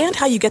 yum. And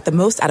how you get the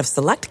most out of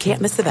select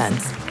can't-miss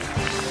events.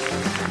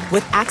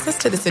 With access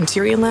to the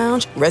Centurion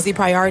Lounge, Resi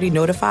Priority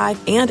Notified,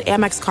 and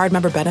Amex card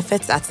member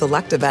benefits at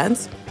select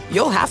events,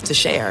 you'll have to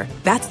share.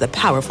 That's the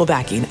powerful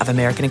backing of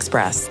American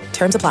Express.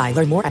 Terms apply.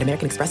 Learn more at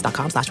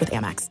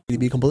americanexpress.com/withAmex. To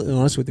be completely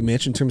honest with you,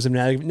 Mitch, in terms of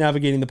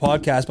navigating the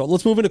podcast, but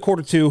let's move into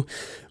quarter 2.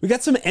 We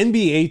got some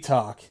NBA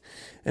talk.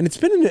 And it's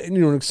been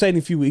an exciting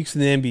few weeks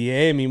in the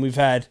NBA. I mean, we've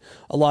had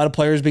a lot of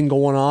players been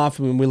going off.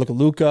 I mean, we look at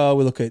Luka,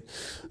 we look at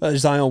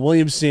Zion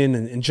Williamson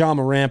and Ja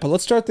Morant. But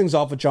let's start things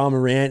off with Ja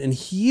Morant. And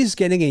he's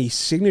getting a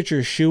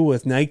signature shoe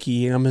with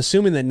Nike. And I'm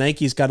assuming that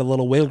Nike's got a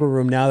little wiggle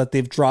room now that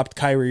they've dropped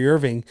Kyrie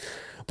Irving.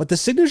 But the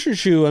signature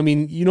shoe, I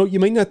mean, you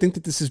might not think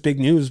that this is big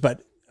news,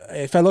 but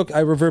if I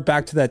revert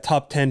back to that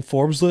top 10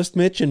 Forbes list,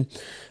 Mitch, and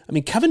I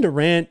mean, Kevin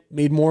Durant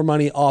made more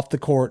money off the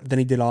court than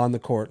he did on the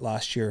court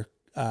last year.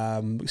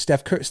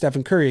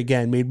 Stephen Curry,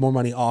 again, made more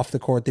money off the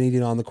court than he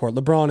did on the court.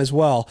 LeBron as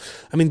well.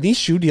 I mean, these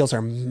shoe deals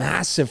are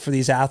massive for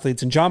these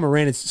athletes, and Ja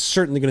Morant is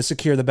certainly going to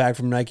secure the bag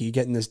from Nike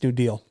getting this new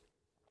deal.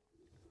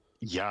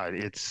 Yeah,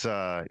 it's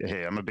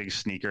hey, I'm a big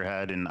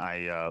sneakerhead, and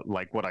I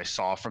like what I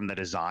saw from the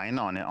design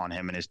on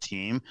him and his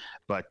team.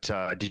 But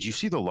did you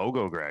see the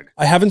logo, Greg?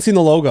 I haven't seen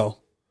the logo.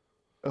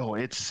 Oh,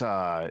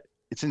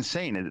 it's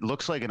insane. It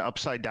looks like an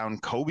upside down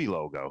Kobe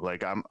logo.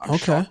 Like I'm Okay.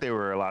 shocked they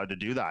were allowed to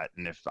do that.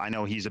 And if I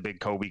know he's a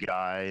big Kobe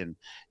guy, and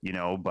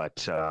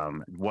but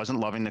wasn't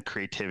loving the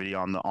creativity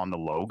on the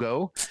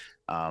logo.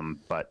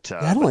 But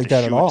I don't like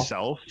that at all.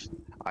 Itself,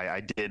 I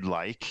did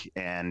like,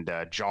 and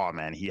Ja,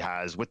 man, he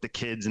has with the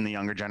kids and the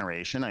younger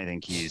generation. I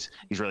think he's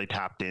really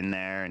tapped in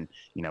there, and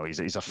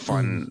he's a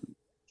fun.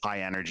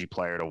 high energy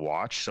player to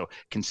watch. So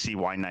can see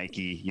why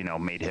Nike,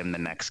 made him the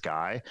next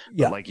guy.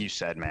 Yeah. But like you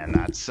said, man,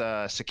 that's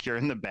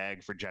securing the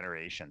bag for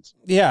generations.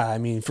 Yeah, I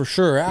mean, for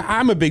sure.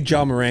 I'm a big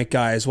Ja Morant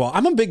guy as well.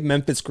 I'm a big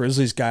Memphis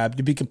Grizzlies guy,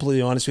 to be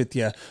completely honest with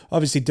you.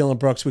 Obviously, Dylan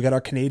Brooks, we got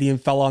our Canadian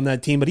fella on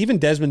that team, but even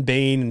Desmond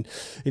Bane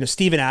and,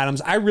 Steven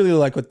Adams, I really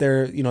like what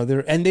they're,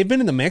 and they've been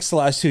in the mix the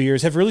last 2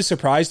 years, have really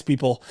surprised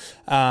people.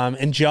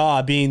 And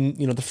Ja being,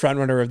 the front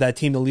runner of that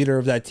team, the leader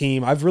of that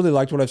team, I've really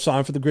liked what I've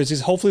saw for the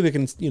Grizzlies. Hopefully they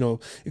can,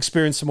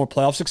 experience some more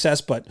playoff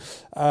success, but,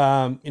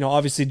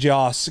 obviously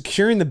Ja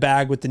securing the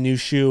bag with the new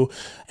shoe.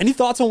 Any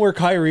thoughts on where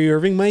Kyrie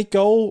Irving might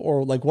go,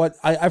 or like what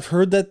I've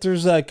heard that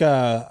there's like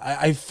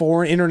a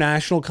foreign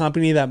international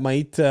company that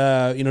might,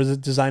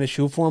 design a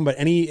shoe for him, but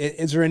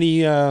is there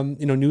any,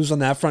 news on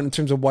that front in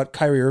terms of what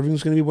Kyrie Irving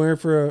is going to be wearing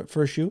for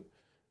a shoe?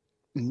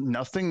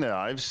 Nothing that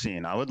I've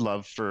seen. I would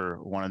love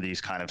for one of these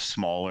kind of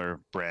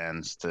smaller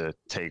brands to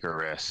take a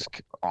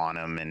risk on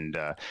him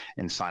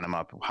and sign him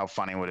up. How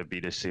funny would it be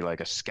to see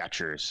like a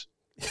Skechers,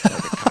 like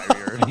a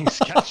Kyrie Irving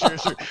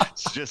Skechers?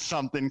 It's just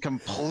something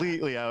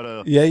completely out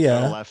of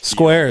left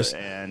squares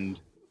field. And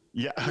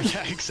yeah,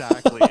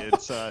 exactly.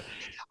 It's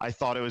I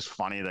thought it was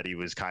funny that he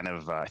was kind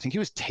of I think he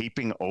was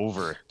taping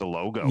over the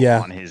logo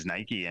on his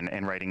Nike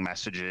and writing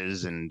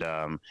messages and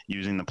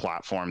using the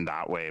platform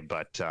that way.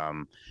 But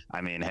I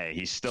mean, hey,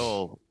 he's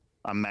still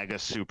a mega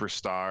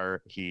superstar.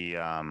 He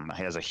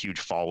has a huge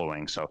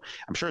following, so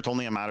I'm sure it's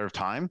only a matter of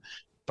time.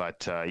 But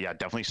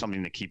definitely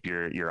something to keep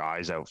your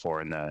eyes out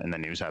for in the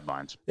news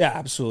headlines. Yeah,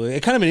 absolutely.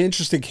 Kind of an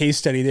interesting case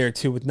study there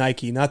too with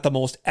Nike, not the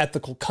most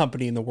ethical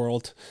company in the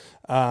world.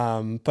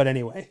 But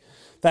anyway,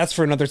 that's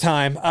for another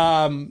time.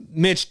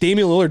 Mitch,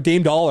 Damian Lillard,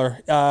 Dame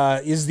Dollar,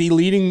 is the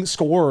leading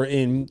scorer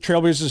in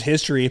Trailblazers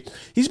history.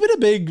 He's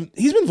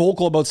been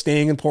vocal about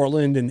staying in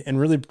Portland and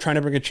really trying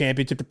to bring a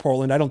championship to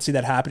Portland. I don't see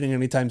that happening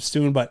anytime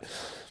soon, but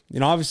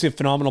obviously a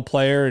phenomenal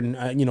player and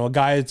a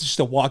guy that's just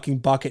a walking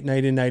bucket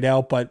night in, night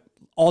out, but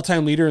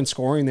all-time leader in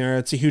scoring there.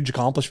 It's a huge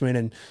accomplishment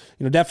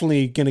and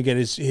definitely going to get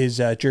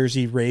his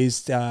jersey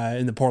raised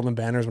in the Portland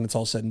Banners when it's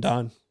all said and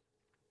done.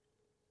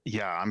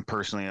 Yeah, I'm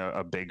personally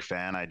a big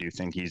fan. I do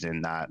think he's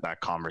in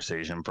that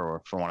conversation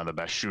for one of the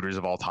best shooters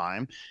of all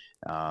time.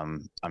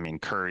 I mean,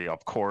 Curry,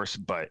 of course,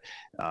 but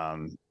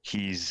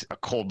he's a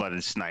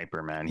cold-blooded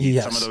sniper, man.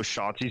 Some of those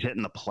shots he's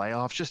hitting the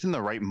playoffs, just in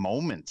the right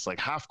moments, like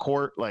half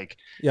court,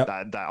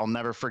 that I'll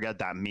never forget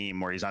that meme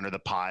where he's under the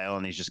pile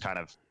and he's just kind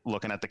of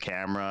looking at the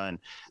camera, and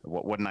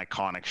what an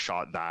iconic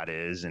shot that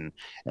is. And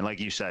like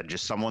you said,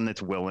 just someone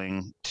that's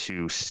willing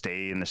to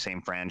stay in the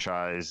same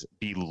franchise,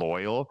 be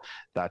loyal.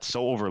 That's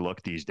so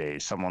overlooked these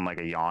days. Someone like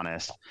a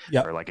Giannis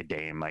or like a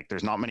Dame, like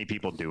there's not many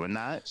people doing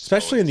that,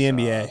 especially in the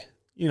NBA.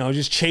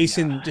 Just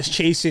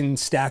chasing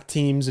stacked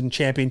teams and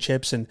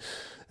championships. And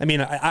I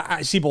mean,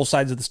 I see both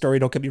sides of the story,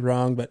 don't get me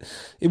wrong, but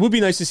it would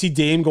be nice to see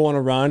Dame go on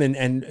a run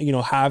and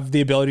have the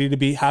ability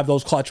to have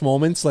those clutch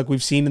moments like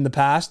we've seen in the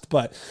past.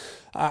 But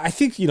I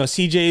think,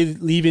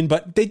 CJ leaving,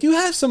 but they do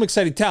have some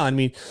exciting talent. I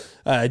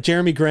mean,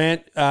 Jeremy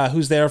Grant,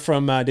 who's there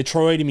from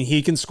Detroit, I mean,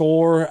 he can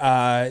score.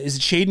 Is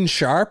it Shaden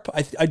Sharp?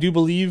 I do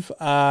believe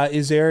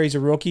is there. He's a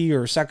rookie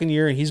or second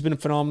year, and he's been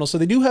phenomenal. So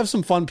they do have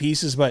some fun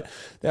pieces, but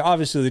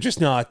they're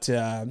just not,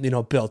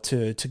 built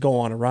to go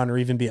on a run or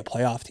even be a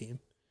playoff team.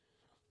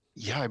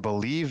 Yeah, I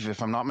believe,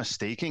 if I'm not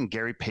mistaken,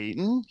 Gary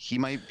Payton, he's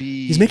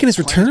making his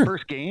return. His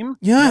first game.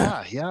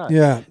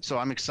 Yeah. So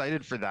I'm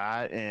excited for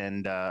that.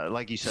 And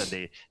like you said,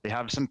 they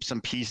have some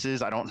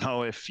pieces. I don't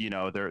know if,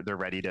 they're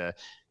ready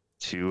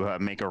to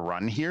make a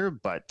run here,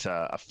 but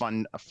a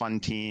fun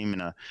team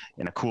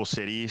in a cool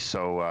city.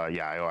 So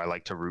I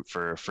like to root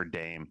for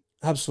Dame.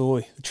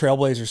 Absolutely. The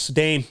Trailblazers. So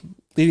Dame,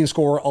 leading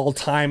scorer all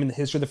time in the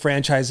history of the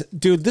franchise.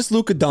 Dude, this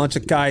Luka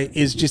Doncic guy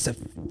is just a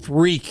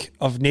freak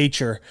of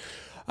nature.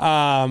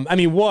 I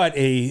mean,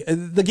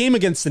 the game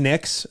against the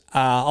Knicks,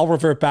 I'll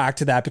revert back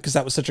to that because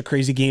that was such a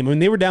crazy game. I mean,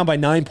 they were down by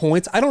 9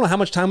 points. I don't know how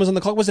much time was on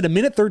the clock. Was it a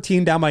minute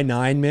 13 down by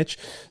 9, Mitch?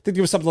 I think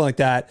it was something like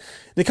that.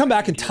 They come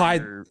back and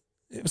tied.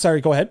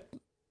 Sorry, go ahead.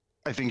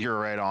 I think you're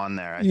right on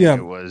there. I think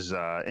it was,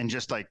 and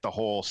just like the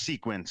whole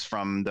sequence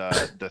from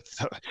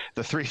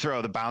the free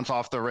throw, the bounce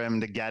off the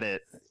rim to get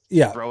it,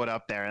 throw it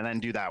up there, and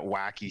then do that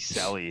wacky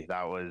celly.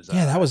 That was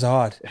that was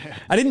odd.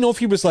 I didn't know if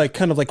he was like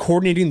kind of like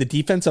coordinating the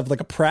defense of like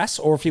a press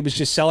or if he was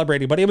just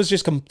celebrating. But it was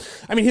just,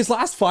 his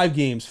last 5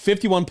 games: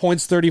 51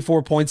 points,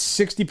 34 points,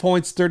 60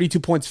 points, 32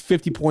 points,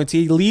 50 points.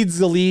 He leads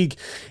the league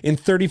in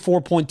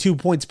 34.2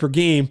 points per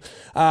game.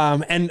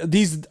 And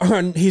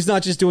he's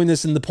not just doing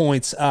this in the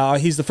points.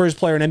 He's the first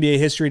player in NBA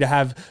history to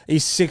have a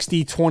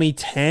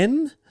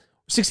 60-20-10.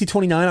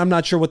 60-29. I'm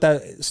not sure what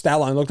that stat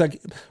line looked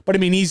like, but I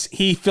mean,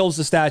 he fills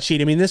the stat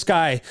sheet. I mean, this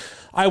guy,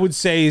 I would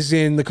say, is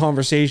in the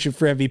conversation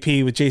for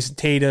MVP with Jason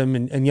Tatum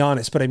and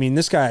Giannis. But I mean,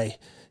 this guy,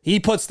 he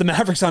puts the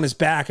Mavericks on his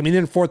back. I mean,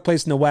 they're in 4th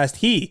place in the West.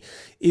 He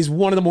is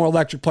one of the more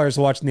electric players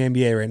to watch in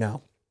the NBA right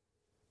now.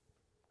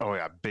 Oh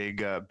yeah,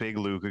 big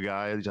Luka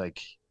guy.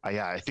 Like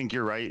Yeah, I think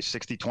you're right.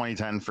 60, 20,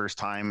 10, first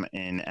time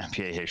in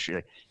NBA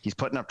history. He's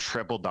putting up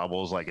triple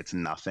doubles like it's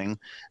nothing.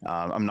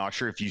 I'm not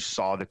sure if you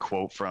saw the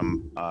quote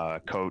from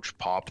Coach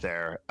Pop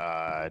there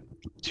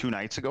 2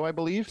 nights ago, I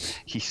believe.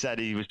 He said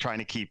he was trying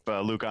to keep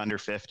Luka under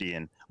 50,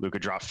 and Luka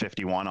dropped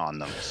 51 on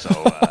them. So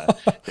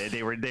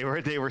they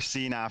were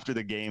seen after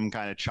the game,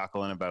 kind of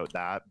chuckling about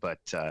that. But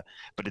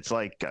it's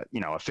like a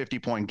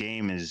 50-point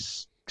game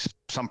is,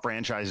 some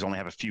franchises only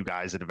have a few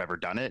guys that have ever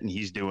done it, and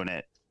he's doing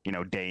it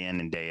day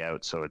in and day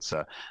out. So it's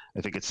I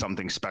think it's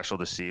something special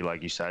to see.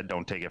 Like you said,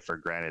 don't take it for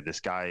granted. This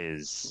guy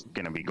is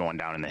going to be going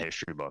down in the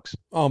history books.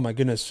 Oh my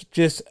goodness.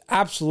 Just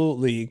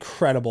absolutely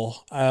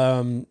incredible.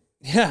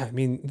 Yeah, I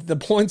mean, the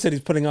points that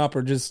he's putting up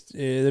are just,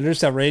 they're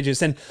just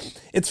outrageous. And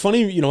it's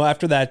funny,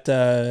 after that,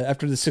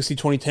 after the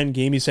 60-20-10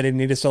 game, he said he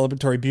needed a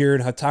celebratory beer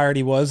and how tired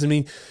he was. I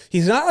mean,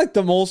 he's not like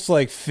the most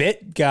like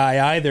fit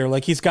guy either.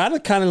 Like he's got a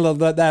kind of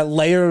that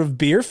layer of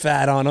beer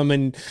fat on him.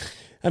 And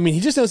I mean,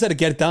 he just knows how to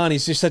get it done.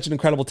 He's just such an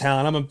incredible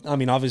talent.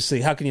 Obviously,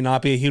 how can you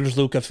not be a huge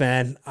Luka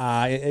fan, in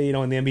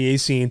the NBA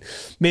scene?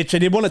 Mitch, I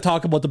did want to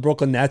talk about the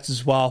Brooklyn Nets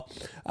as well.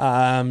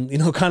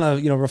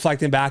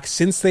 Reflecting back,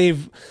 since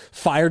they've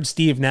fired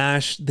Steve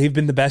Nash, they've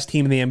been the best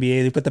team in the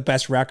NBA. They've put the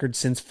best record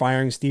since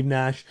firing Steve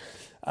Nash.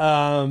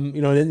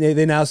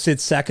 They now sit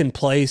second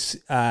place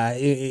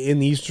in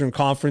the Eastern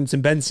Conference,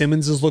 and Ben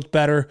Simmons has looked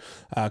better.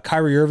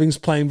 Kyrie Irving's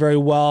playing very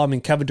well. I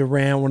mean, Kevin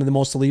Durant, one of the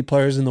most elite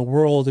players in the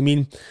world. I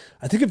mean,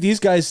 I think if these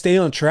guys stay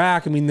on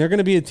track, I mean, they're going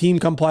to be a team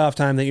come playoff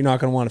time that you're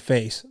not going to want to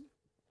face.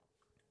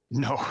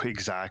 No,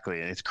 exactly.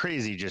 It's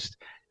crazy just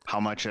how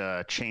much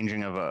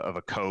changing of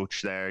a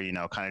coach there,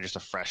 kind of just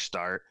a fresh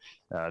start.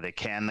 They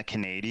can the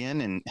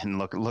Canadian and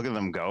look at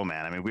them go,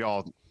 man. I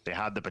mean, they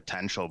had the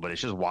potential, but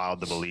it's just wild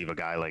to believe a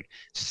guy like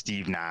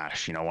Steve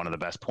Nash, one of the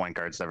best point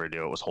guards to ever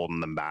do it, was holding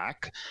them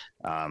back.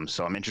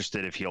 So I'm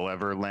interested if he'll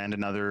ever land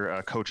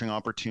another coaching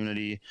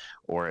opportunity,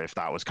 or if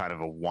that was kind of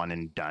a one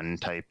and done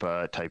type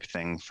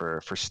thing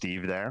for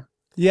Steve there.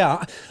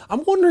 Yeah,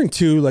 I'm wondering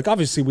too, like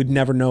obviously we'd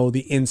never know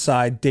the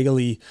inside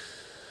daily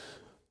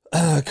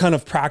kind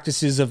of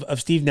practices of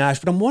Steve Nash,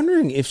 but I'm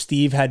wondering if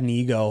Steve had an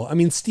ego. I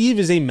mean, Steve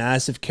is a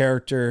massive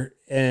character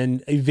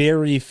and a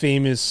very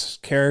famous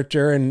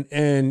character. And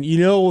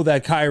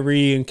that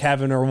Kyrie and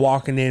Kevin are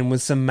walking in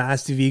with some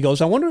massive egos.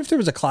 I wonder if there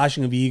was a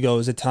clashing of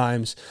egos at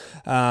times.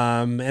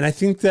 And I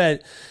think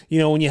that,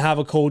 when you have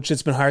a coach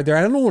that's been hired there,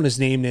 I don't know what his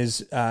name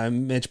is,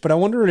 Mitch, but I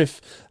wonder if,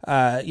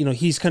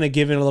 he's kind of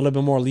given a little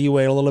bit more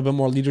leeway, a little bit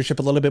more leadership,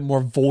 a little bit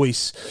more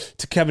voice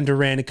to Kevin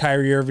Durant and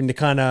Kyrie Irving to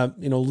kind of,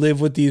 live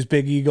with these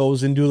big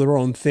egos and do their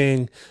own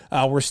thing,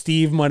 where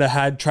Steve might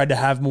have tried to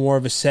have more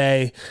of a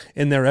say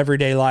in their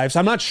everyday lives.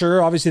 I'm not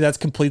sure. Obviously, that's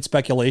complete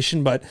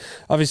speculation, but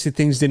obviously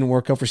things didn't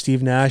work out for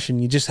Steve Nash,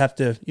 and you just have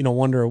to,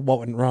 wonder what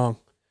went wrong.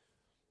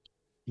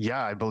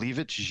 Yeah, I believe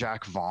it's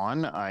Jacques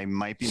Vaughn. I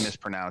might be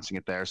mispronouncing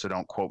it there, so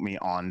don't quote me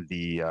on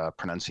the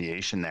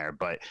pronunciation there.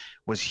 But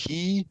was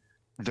he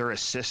their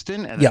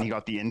assistant, and then he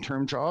got the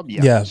interim job?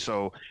 Yeah.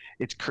 So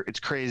it's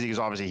crazy because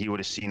obviously he would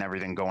have seen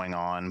everything going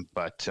on.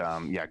 But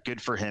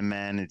good for him,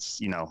 man.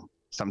 It's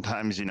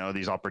sometimes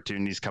these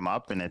opportunities come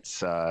up, and it's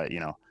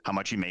how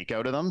much you make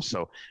out of them.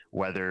 So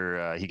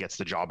whether he gets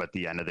the job at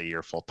the end of the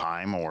year full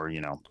time, or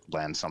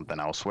lands something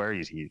elsewhere,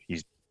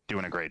 he's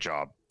doing a great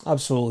job.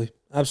 Absolutely.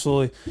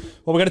 Well,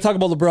 we got to talk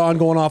about LeBron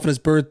going off on his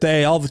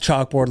birthday. All the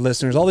Chalkboard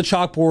listeners, all the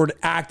Chalkboard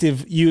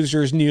active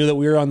users knew that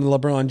we were on the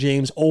LeBron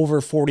James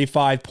over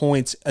 45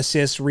 points,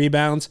 assists,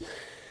 rebounds.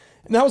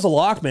 And that was a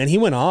lock, man. He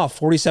went off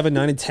 47,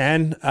 9, and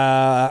 10.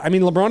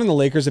 LeBron and the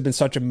Lakers have been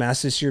such a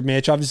mess this year,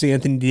 Mitch. Obviously,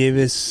 Anthony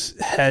Davis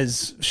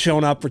has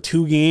shown up for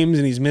 2 games,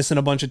 and he's missing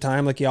a bunch of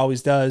time like he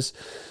always does.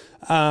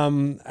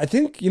 I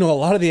think, a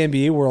lot of the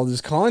NBA world is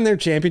calling their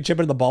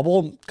championship in the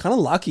bubble kind of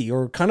lucky,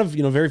 or kind of,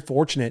 very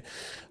fortunate.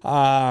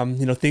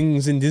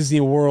 Things in Disney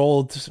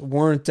World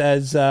weren't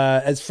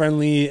as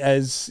friendly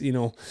as,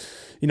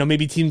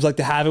 maybe teams like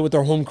to have it with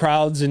their home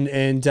crowds,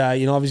 and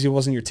obviously it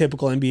wasn't your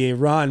typical NBA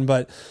run,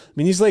 but I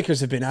mean, these Lakers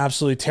have been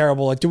absolutely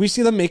terrible. Like, do we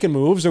see them making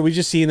moves, or are we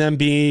just seeing them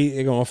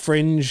be, a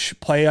fringe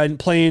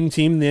playing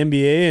team in the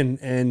NBA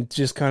and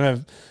just kind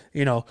of,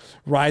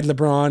 ride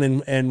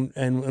LeBron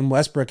and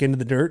Westbrook into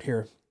the dirt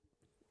here?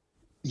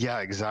 Yeah,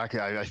 exactly.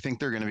 I think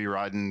they're going to be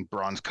riding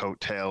Bron's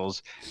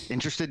coattails.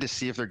 Interested to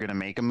see if they're going to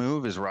make a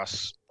move. Is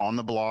Russ on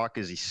the block?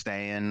 Is he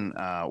staying?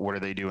 What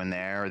are they doing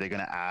there? Are they going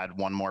to add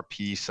one more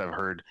piece? I've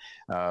heard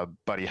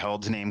Buddy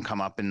Hield's name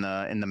come up in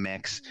the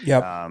mix.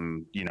 Yep.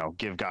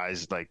 Give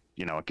guys like,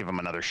 give them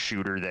another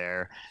shooter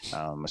there,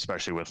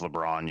 especially with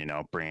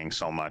LeBron, bringing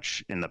so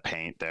much in the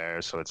paint there.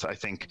 So I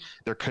think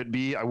there could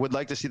be, I would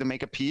like to see them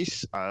make a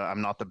piece.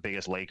 I'm not the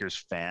biggest Lakers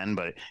fan,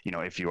 but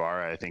if you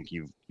are, I think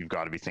you've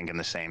got to be thinking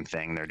the same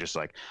thing. They're just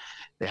like,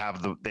 they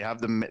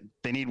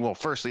need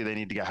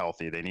to get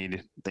healthy. They need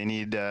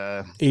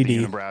AD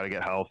Unibrow to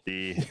get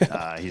healthy.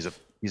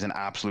 He's an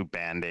absolute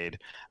Band-Aid.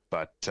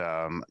 But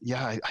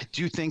I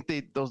do think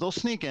they'll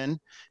sneak in,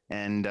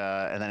 and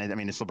then I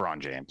mean it's LeBron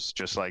James,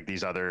 just like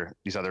these other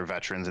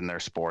veterans in their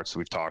sports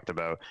we've talked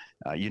about.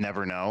 You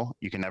never know,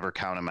 you can never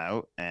count him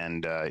out,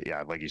 and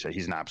like you said,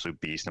 he's an absolute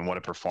beast, and what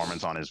a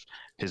performance on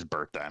his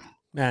birthday.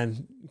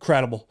 Man,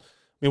 incredible.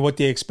 I mean, what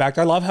do you expect?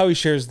 I love how he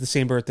shares the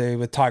same birthday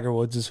with Tiger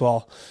Woods as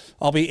well.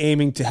 I'll be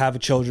aiming to have a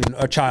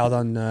child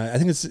on, I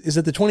think is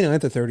it the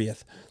 29th or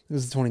 30th? It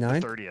was the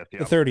 29th? 30th, yeah.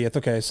 The 30th,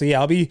 okay. So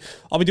yeah, I'll be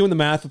doing the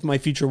math with my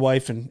future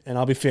wife, and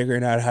I'll be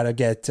figuring out how to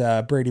get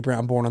Brady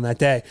Brown born on that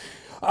day.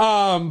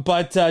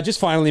 But just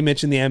finally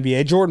mention the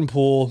NBA. Jordan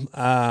Poole,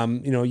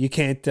 you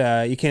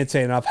can't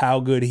say enough how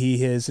good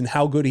he is and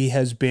how good he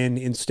has been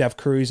in Steph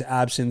Curry's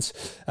absence.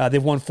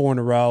 They've won 4 in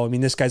a row. I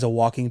mean, this guy's a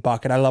walking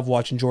bucket. I love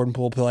watching Jordan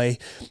Poole play.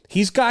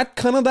 He's got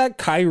kind of that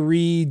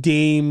Kyrie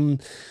Dame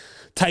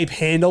type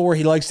handle where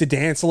he likes to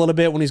dance a little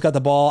bit when he's got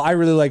the ball. I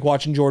really like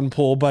watching Jordan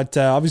Poole, but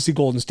obviously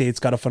Golden State's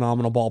got a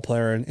phenomenal ball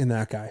player in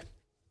that guy.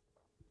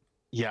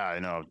 Yeah, I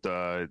know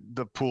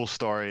the Poole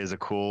story is a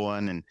cool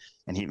one,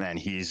 and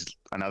he's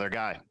another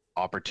guy.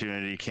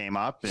 Opportunity came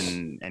up,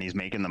 and he's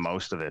making the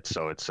most of it.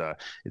 So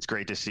it's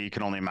great to see. You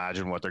can only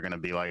imagine what they're going to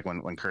be like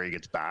when Curry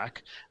gets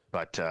back.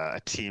 But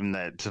a team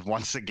that,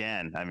 once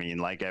again, I mean,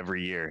 like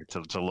every year,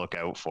 to look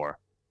out for.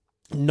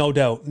 No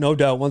doubt.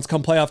 Once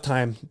come playoff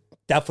time,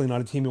 definitely not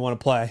a team you want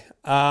to play.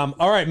 All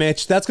right,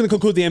 Mitch, that's going to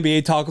conclude the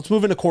NBA talk. Let's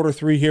move into quarter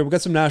 3 here. We've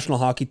got some National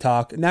Hockey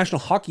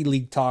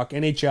League talk,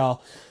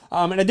 NHL.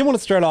 And I did want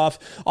to start off,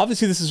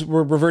 obviously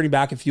we're reverting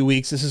back a few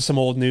weeks. This is some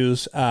old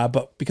news,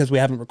 but because we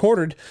haven't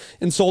recorded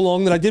in so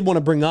long that I did want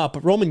to bring up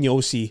Roman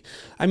Josi.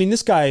 I mean,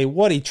 this guy,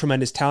 what a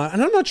tremendous talent.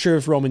 And I'm not sure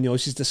if Roman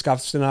Josi's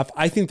discussed enough.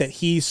 I think that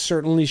he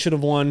certainly should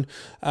have won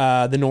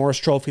the Norris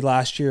Trophy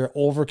last year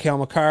over Cale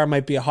Makar.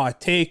 Might be a hot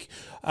take,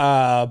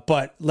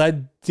 but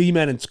led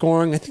D-man in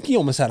scoring. I think he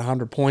almost had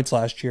 100 points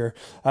last year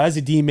as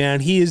a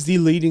D-man. He is the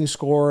leading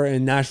scorer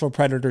in Nashville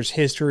Predators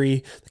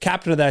history, the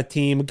captain of that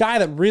team, a guy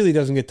that really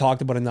doesn't get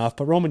talked about enough.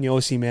 But Roman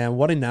Josi, man,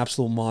 what an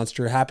absolute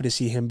monster. Happy to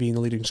see him being the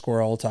leading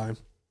scorer all the time.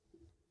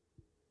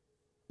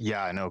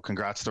 Yeah, I know.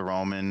 Congrats to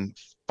Roman.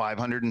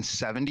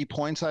 570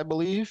 points, I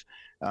believe,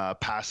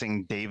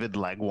 passing David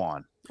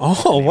Legwand.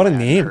 Oh, what a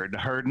name.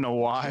 Heard in a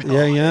while.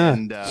 Yeah.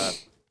 And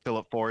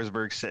Philip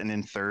Forsberg sitting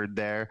in third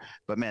there.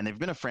 But man, they've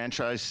been a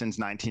franchise since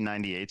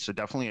 1998, so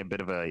definitely a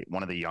bit of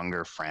one of the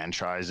younger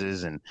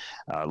franchises. And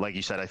like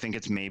you said, I think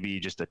it's maybe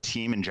just a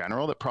team in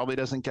general that probably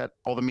doesn't get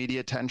all the media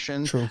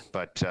attention. True.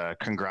 But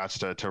congrats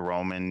to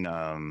Roman.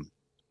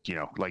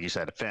 Like you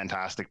said, a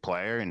fantastic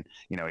player, and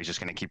he's just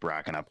going to keep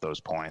racking up those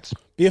points.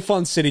 Be a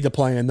fun city to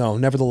play in, though.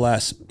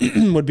 Nevertheless,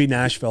 would be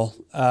Nashville.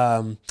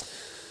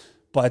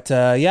 But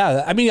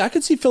I mean, I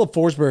could see Philip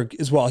Forsberg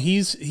as well.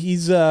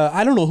 He's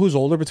I don't know who's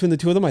older between the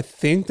two of them. I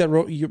think that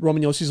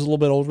Roman Josi is a little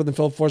bit older than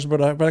Philip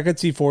Forsberg, but I could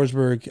see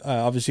Forsberg,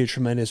 obviously a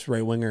tremendous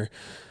right winger.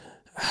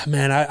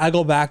 Man, I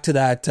go back to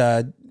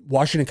that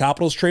Washington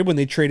Capitals trade when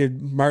they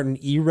traded Martin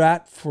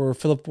Erat for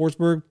Philip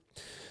Forsberg.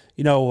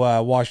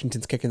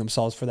 Washington's kicking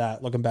themselves for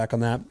that, looking back on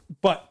that.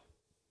 But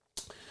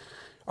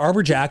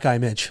Arbor Jackeye,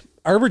 Mitch.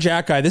 Arbor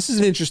Jackeye, this is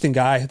an interesting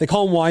guy. They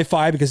call him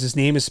Wi-Fi because his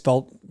name is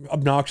spelled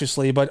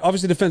obnoxiously, but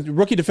obviously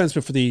rookie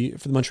defenseman for the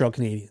Montreal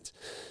Canadiens.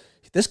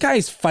 This guy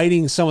is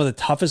fighting some of the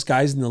toughest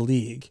guys in the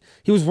league.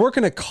 He was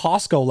working at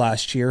Costco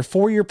last year,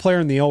 4-year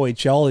player in the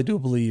OHL, I do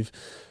believe.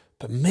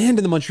 But man,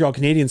 did the Montreal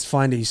Canadiens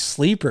find a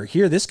sleeper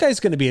here. This guy's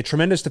going to be a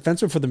tremendous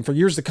defenseman for them for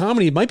years to come,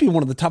 and he might be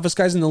one of the toughest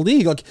guys in the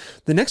league. Like,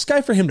 the next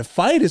guy for him to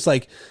fight is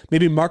like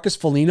maybe Marcus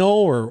Foligno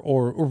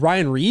or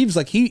Ryan Reeves.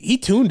 Like, he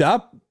tuned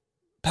up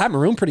Pat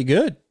Maroon pretty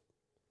good.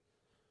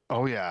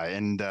 Oh yeah,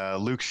 and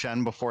Luke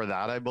Shen before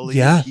that, I believe.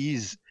 Yeah.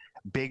 He's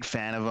big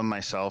fan of him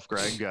myself,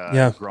 Greg.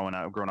 Growing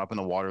up in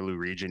the Waterloo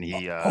region,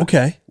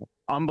 okay.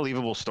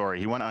 Unbelievable story.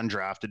 He went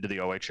undrafted to the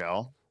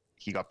OHL.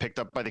 He got picked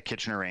up by the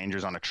Kitchener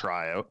Rangers on a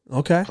tryout.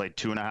 Okay. Played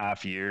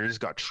 2.5 years.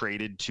 Got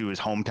traded to his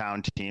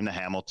hometown team, the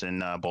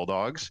Hamilton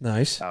Bulldogs.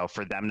 Nice.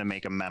 For them to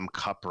make a Mem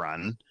Cup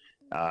run.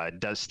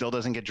 Still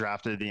doesn't get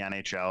drafted to the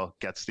NHL,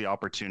 gets the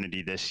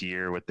opportunity this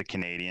year with the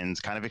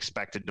Canadiens, kind of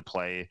expected to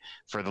play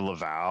for the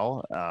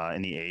Laval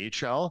in the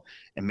AHL,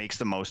 and makes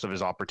the most of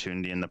his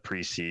opportunity in the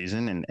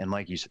preseason. And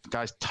like you said, the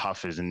guy's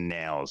tough as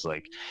nails.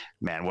 Like,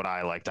 man, would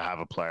I like to have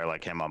a player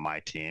like him on my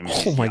team?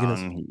 Oh my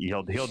goodness.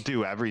 He'll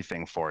do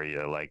everything for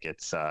you. Like,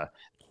 it's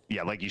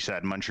like you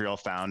said, Montreal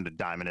found a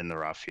diamond in the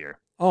rough here.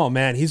 Oh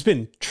man, he's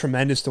been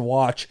tremendous to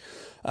watch.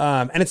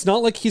 And it's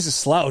not like he's a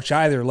slouch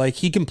either. Like,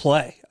 he can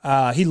play.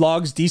 He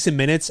logs decent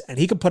minutes and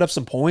he can put up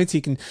some points.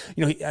 He can,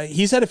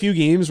 he's had a few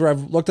games where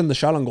I've looked on the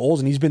shot on goals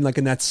and he's been like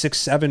in that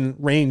 6-7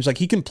 range. Like,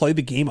 he can play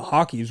the game of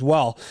hockey as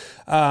well.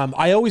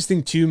 I always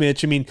think too,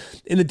 Mitch, I mean,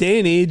 in the day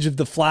and age of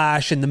the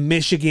Flash and the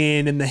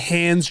Michigan and the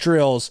hands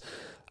drills,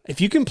 if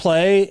you can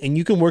play and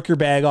you can work your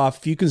bag off,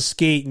 if you can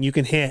skate and you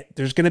can hit,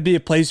 there's going to be a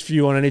place for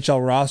you on an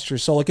NHL roster.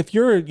 So like, if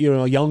you're,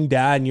 a young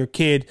dad and your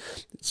kid,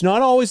 it's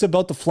not always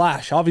about the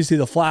flash. Obviously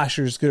the flash,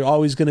 there's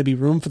always going to be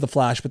room for the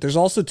flash, but there's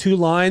also two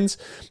lines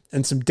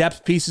and some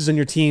depth pieces in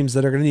your teams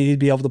that are going to need to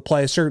be able to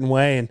play a certain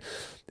way. And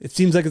it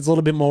seems like it's a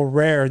little bit more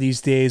rare these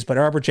days, but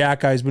Arbor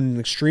Xhekaj has been an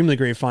extremely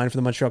great find for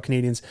the Montreal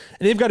Canadiens,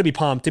 and they've got to be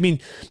pumped. I mean,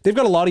 they've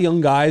got a lot of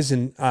young guys,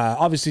 and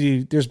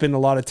obviously there's been a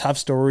lot of tough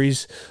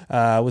stories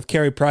with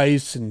Carey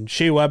Price and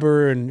Shea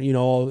Weber, and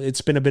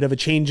it's been a bit of a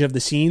change of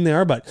the scene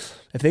there, but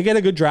if they get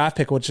a good draft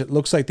pick, which it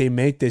looks like they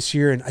make this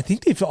year, and I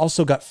think they've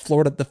also got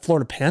the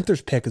Florida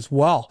Panthers pick as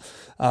well,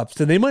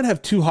 so they might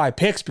have 2 high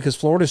picks because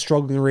Florida's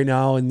struggling right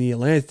now in the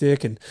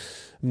Atlantic, and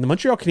the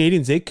Montreal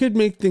Canadiens, they could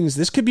make things,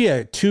 this could be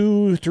a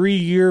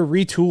 2-3 year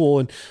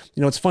retool. And,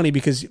 it's funny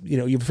because,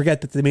 you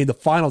forget that they made the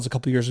finals a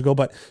couple of years ago,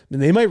 but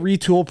they might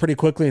retool pretty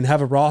quickly and have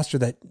a roster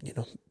that,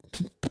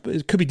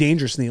 it could be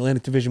dangerous in the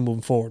Atlantic Division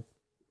moving forward.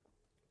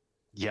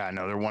 Yeah,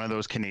 no, they're one of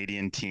those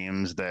Canadian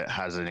teams that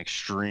has an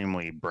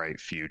extremely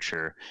bright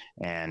future.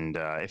 And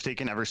if they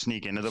can ever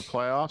sneak into the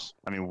playoffs,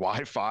 I mean,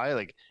 Wi-Fi,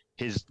 like,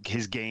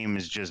 his game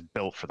is just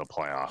built for the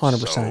playoffs.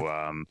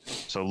 100%.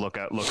 So look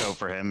out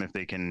for him if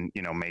they can,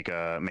 make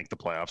the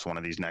playoffs one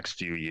of these next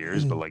few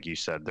years. But like you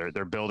said,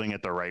 they're building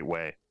it the right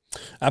way.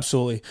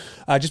 Absolutely.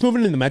 Just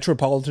moving into the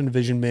Metropolitan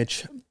Division,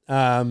 Mitch.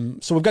 So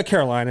we've got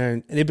Carolina,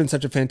 and they've been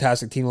such a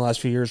fantastic team the last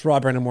few years.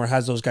 Rob Brandamore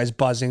has those guys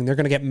buzzing. They're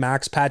going to get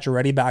Max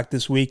Pacioretty back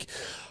this week,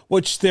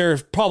 which they're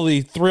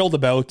probably thrilled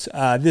about.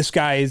 This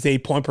guy is a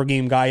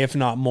point-per-game guy, if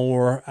not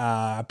more.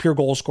 Pure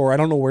goal scorer. I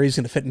don't know where he's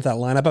going to fit into that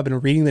lineup. I've been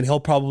reading that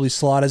he'll probably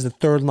slot as the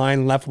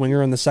third-line left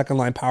winger in the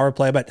second-line power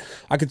play, but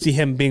I could see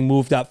him being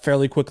moved up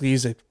fairly quickly.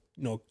 He's a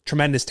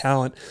tremendous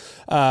talent.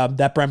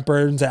 That Brent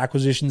Burns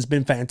acquisition has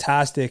been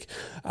fantastic.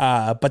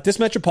 But this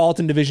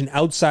Metropolitan Division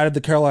outside of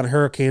the Carolina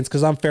Hurricanes,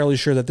 because I'm fairly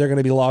sure that they're going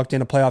to be locked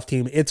in a playoff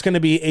team, it's going to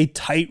be a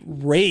tight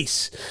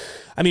race.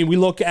 I mean, we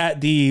look at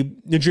the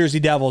New Jersey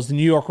Devils, the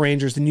New York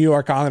Rangers, the New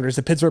York Islanders,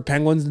 the Pittsburgh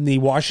Penguins, and the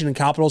Washington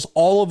Capitals.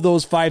 All of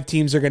those 5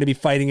 teams are going to be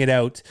fighting it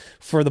out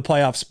for the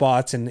playoff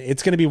spots, and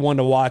it's going to be one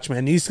to watch,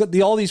 man.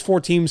 All these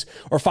 4 teams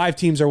or 5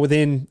 teams are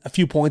within a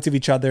few points of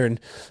each other, and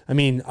I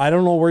mean, I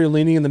don't know where you're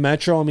leaning in the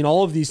Metro. I mean,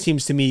 all of these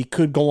teams to me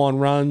could go on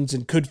runs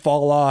and could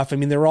fall off. I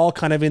mean, they're all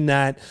kind of in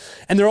that,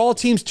 and they're all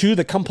teams too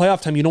that come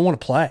playoff time you don't want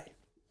to play.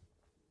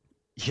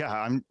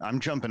 Yeah, I'm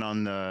jumping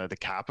on the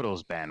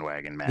Capitals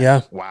bandwagon, man.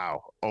 Yeah.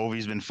 Wow.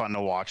 Ovi's been fun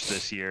to watch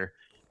this year.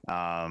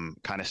 Kind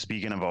of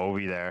speaking of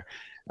Ovi there,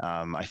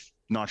 I'm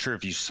not sure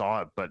if you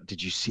saw it, but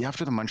did you see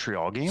after the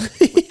Montreal game?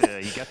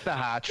 He gets the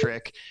hat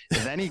trick,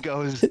 and then he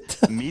goes,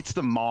 meets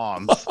the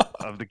moms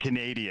of the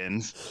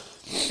Canadians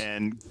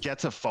and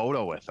gets a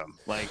photo with them.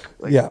 Like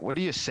yeah. What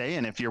are you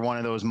saying if you're one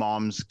of those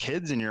moms'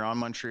 kids and you're on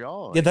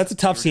Montreal? Like, yeah, that's a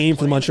tough scene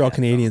for the Montreal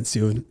Canadiens,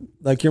 dude.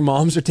 Like, your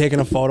moms are taking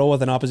a photo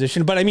with an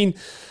opposition. But I mean,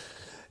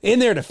 in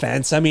their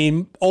defense, I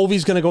mean,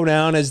 Ovi's going to go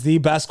down as the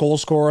best goal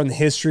scorer in the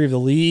history of the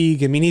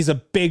league. I mean, he's a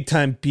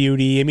big-time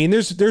beauty. I mean,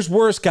 there's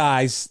worse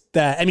guys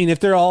that, I mean,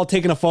 if they're all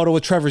taking a photo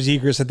with Trevor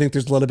Zegras, I think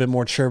there's a little bit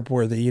more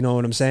chirp-worthy. You know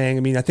what I'm saying?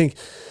 I mean, I think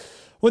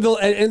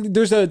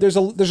there's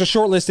a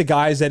short list of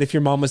guys that if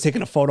your mom was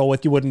taking a photo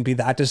with, you wouldn't be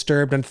that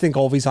disturbed. And I think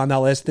Ovi's on that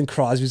list. I think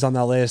Crosby's on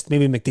that list.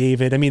 Maybe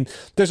McDavid. I mean,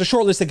 there's a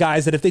short list of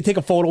guys that if they take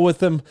a photo with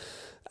them,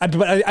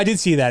 but I did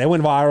see that. It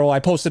went viral.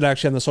 I posted it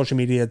actually on the social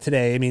media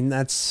today. I mean,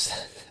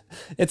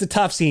 it's a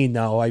tough scene,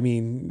 though. I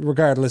mean,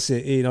 regardless,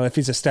 if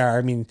he's a star,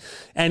 I mean,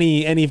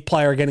 any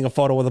player getting a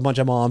photo with a bunch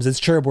of moms, it's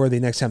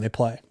chirp-worthy next time they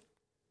play.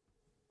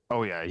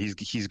 Oh yeah,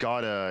 he's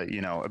got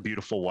a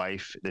beautiful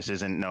wife. This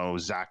isn't no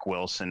Zach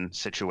Wilson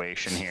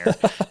situation here,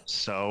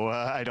 so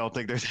I don't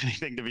think there's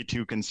anything to be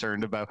too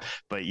concerned about.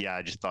 But yeah,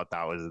 I just thought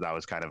that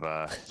was kind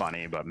of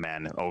funny. But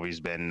man, Ovi's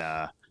been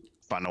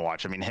fun to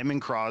watch. I mean, him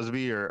and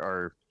Crosby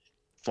are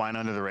flying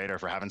under the radar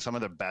for having some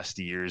of the best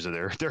years of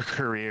their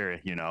career.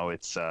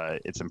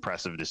 It's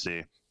impressive to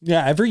see.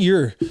 Yeah, every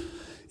year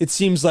it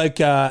seems like,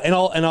 and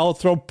I'll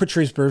throw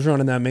Patrice Bergeron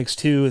in that mix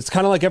too. It's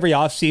kind of like every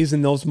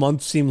offseason, those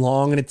months seem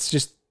long, and it's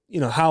just,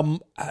 how,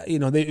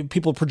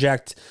 people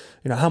project,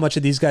 how much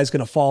of these guys going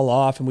to fall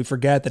off, and we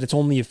forget that it's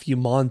only a few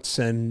months.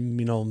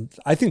 And,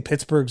 I think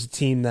Pittsburgh's a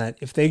team that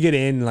if they get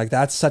in, like,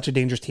 that's such a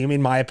dangerous team.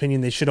 In my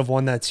opinion, they should have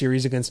won that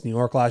series against New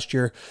York last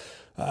year.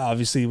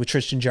 Obviously with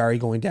Tristan Jarry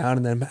going down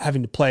and then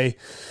having to play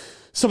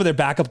some of their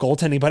backup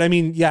goaltending. But I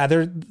mean,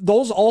 yeah,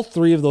 all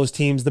 3 of those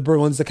teams, the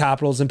Bruins, the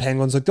Capitals, and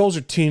Penguins, like, those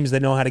are teams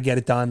that know how to get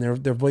it done.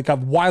 They're like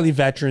wily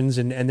veterans,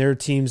 and they're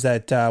teams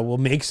that will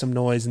make some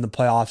noise in the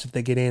playoffs if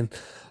they get in.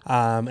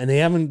 And they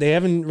haven't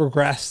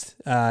regressed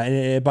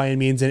by any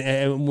means.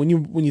 And when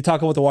you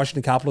talk about the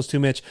Washington Capitals too,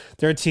 Mitch,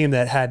 they're a team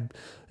that had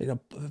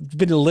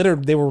been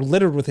littered. They were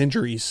littered with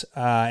injuries,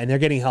 and they're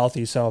getting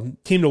healthy. So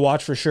team to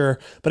watch for sure.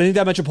 But I think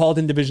that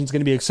Metropolitan Division is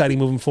going to be exciting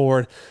moving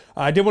forward.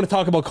 I did want to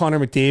talk about Connor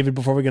McDavid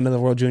before we get into the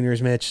World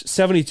Juniors, Mitch.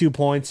 72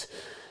 points.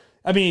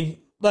 I mean,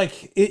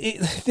 like,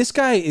 this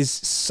guy is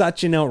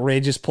such an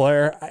outrageous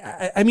player.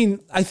 I mean,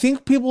 I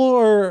think people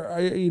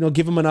are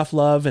give him enough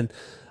love, and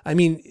I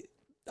mean,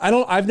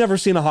 I've never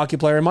seen a hockey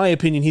player. In my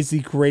opinion, he's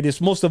the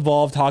greatest, most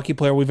evolved hockey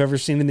player we've ever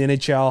seen in the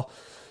NHL.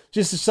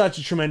 Just such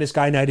a tremendous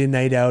guy night in,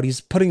 night out. He's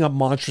putting up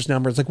monstrous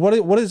numbers. Like,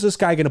 what is this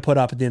guy going to put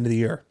up at the end of the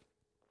year?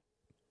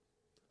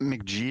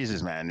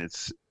 McJesus, man,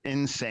 it's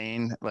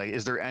insane. Like,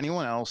 is there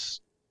anyone else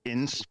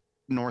in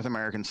North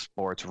American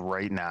sports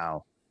right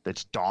now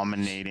that's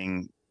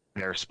dominating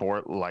their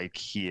sport like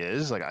he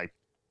is. Like I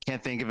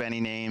can't think of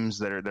any names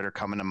that are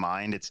coming to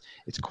mind. It's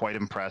quite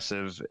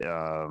impressive.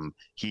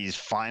 He's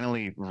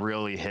finally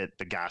really hit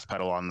the gas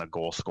pedal on the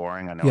goal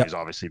scoring. I know he's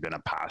obviously been a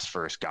pass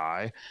first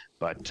guy,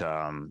 but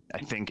I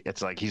think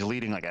it's like he's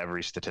leading like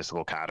every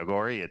statistical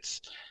category.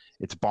 It's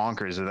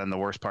bonkers. And then the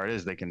worst part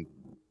is I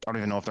don't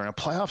even know if they're in a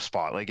playoff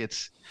spot. Like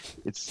it's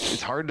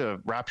hard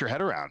to wrap your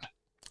head around.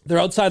 They're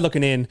outside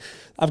looking in.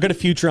 I've got a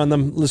future on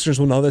them. Listeners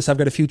will know this. I've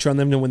got a future on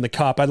them to win the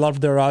cup. I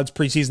love their odds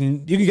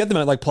preseason. You can get them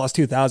at like plus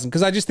 2,000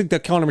 because I just think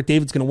that Connor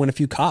McDavid's going to win a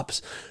few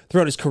cups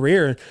throughout his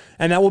career.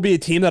 And that will be a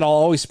team that I'll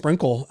always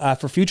sprinkle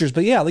for futures.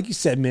 But yeah, like you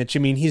said, Mitch, I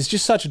mean, he's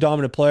just such a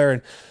dominant player.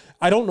 And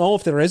I don't know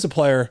if there is a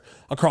player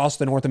across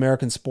the North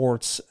American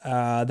sports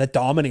that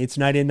dominates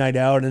night in, night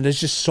out, and is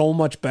just so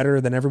much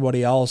better than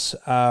everybody else.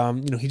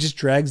 He just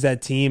drags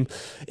that team.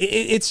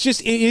 It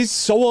is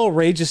so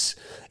outrageous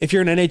if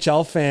you're an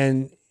NHL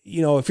fan.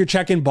 If you're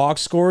checking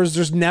box scores,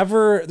 there's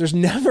never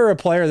a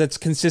player that's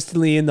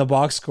consistently in the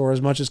box score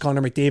as much as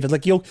Connor McDavid.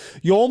 Like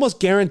you almost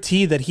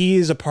guarantee that he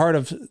is a part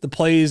of the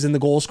plays and the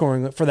goal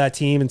scoring for that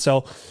team. And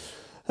so,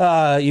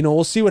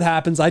 we'll see what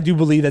happens. I do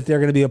believe that they're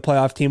going to be a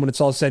playoff team when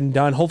it's all said and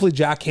done. Hopefully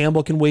Jack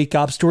Campbell can wake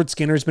up. Stuart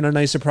Skinner's been a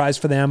nice surprise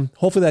for them.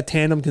 Hopefully that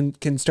tandem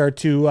can start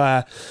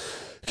to,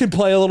 can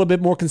play a little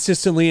bit more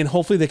consistently, and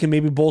hopefully they can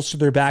maybe bolster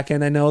their back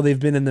end. I know they've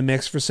been in the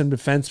mix for some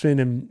defensemen,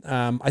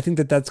 and I think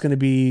that's going to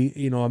be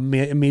a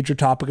major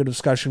topic of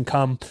discussion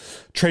come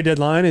trade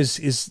deadline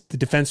is the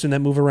defensemen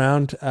that move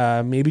around.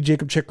 Maybe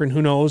Jacob Chikrin,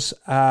 who knows?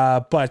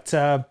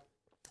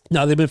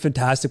 No, they've been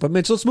fantastic. But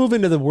Mitch, let's move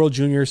into the World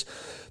Juniors.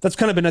 That's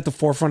kind of been at the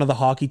forefront of the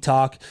hockey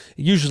talk.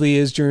 It usually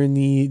is during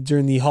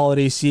the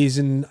holiday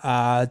season.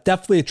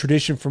 Definitely a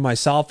tradition for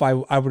myself. I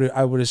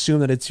would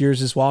assume that it's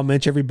yours as well.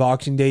 Mitch, every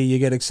Boxing Day you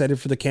get excited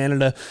for the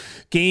Canada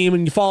game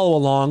and you follow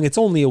along. It's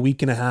only a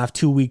week and a half,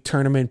 2-week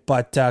tournament.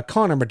 But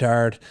Connor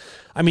Bedard,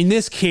 I mean,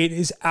 this kid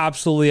is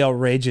absolutely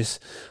outrageous.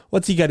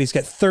 What's he got? He's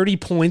got 30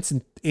 points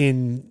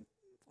in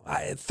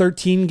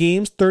 13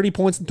 games, 30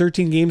 points in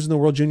 13 games in the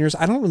World Juniors.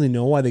 I don't really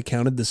know why they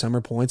counted the summer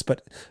points,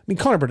 but I mean,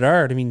 Connor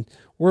Bedard, I mean,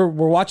 we're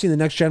watching the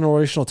next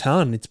generational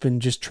talent. It's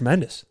been just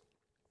tremendous.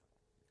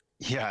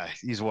 Yeah,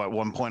 he's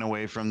 1 point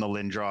away from the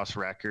Lindros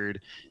record.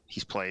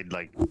 He's played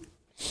like, I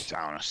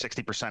don't know,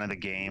 60% of the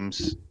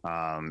games.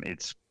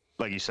 It's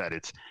like you said,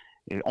 it's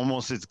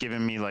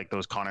giving me like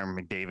those Connor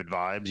McDavid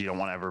vibes. You don't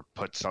want to ever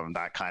put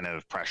that kind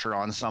of pressure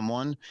on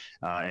someone.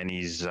 And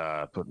he's,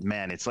 but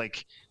man, it's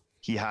like,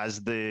 he has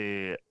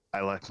being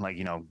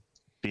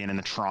in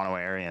the Toronto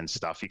area and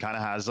stuff. He kind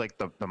of has like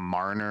the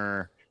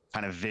Marner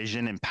kind of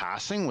vision and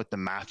passing with the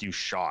Matthews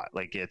shot.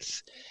 Like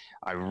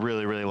I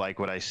really, really like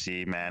what I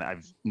see,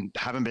 man.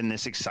 Haven't been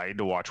this excited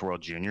to watch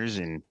World Juniors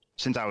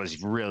since I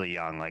was really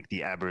young, like the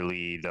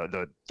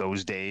Eberle,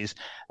 those days.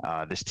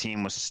 This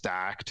team was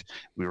stacked.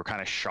 We were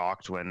kind of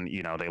shocked when,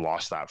 they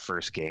lost that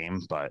first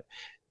game, but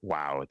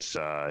wow,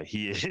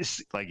 he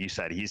is, like you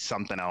said, he's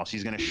something else.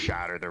 He's going to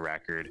shatter the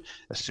record,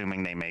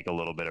 assuming they make a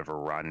little bit of a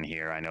run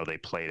here. I know they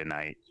play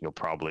tonight. You'll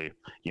probably,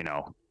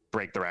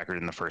 break the record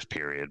in the first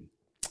period.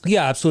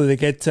 Yeah, absolutely.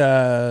 They get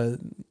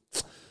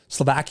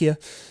Slovakia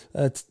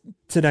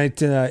tonight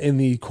in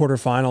the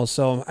quarterfinals.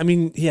 So, I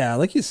mean, yeah,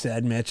 like you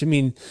said, Mitch, I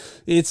mean,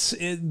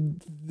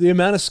 the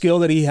amount of skill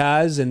that he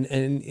has, and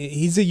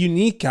he's a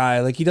unique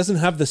guy. Like, he doesn't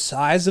have the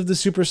size of the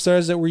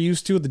superstars that we're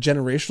used to, the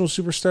generational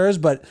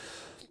superstars, but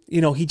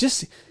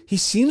he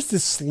seems to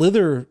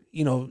slither,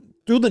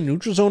 through the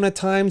neutral zone at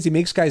times. He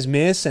makes guys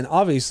miss, and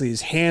obviously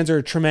his hands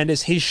are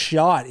tremendous. His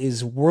shot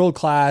is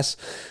world-class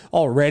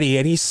already,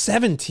 and he's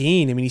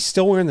 17. I mean, he's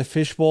still wearing the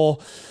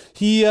fishbowl.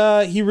 He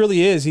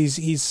really is.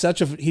 He's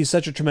such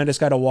a tremendous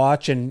guy to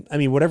watch, and I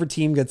mean, whatever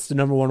team gets the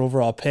number one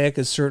overall pick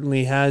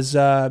certainly has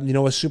a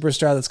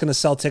superstar that's going to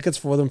sell tickets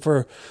for them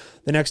for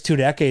the next 2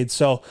 decades.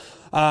 So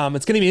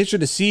it's going to be interesting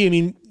to see. I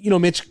mean,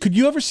 Mitch, could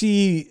you ever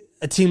see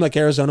a team like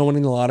Arizona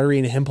winning the lottery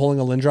and him pulling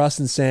a Lindros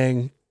and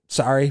saying,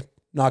 sorry,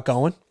 not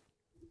going?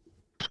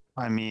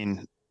 I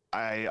mean,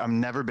 I've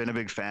never been a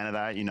big fan of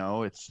that. I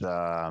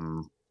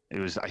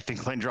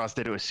think Lindros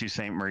did it with Sault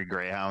Ste. Marie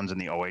Greyhounds in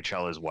the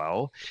OHL as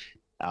well.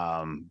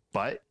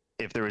 But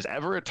if there was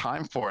ever a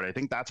time for it, I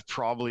think that's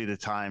probably the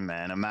time,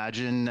 man.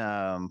 Imagine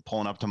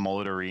pulling up to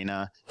Mullet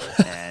Arena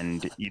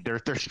and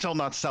they're still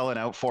not selling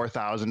out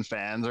 4,000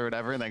 fans or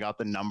whatever, and they got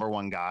the number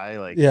one guy.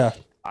 Like, yeah,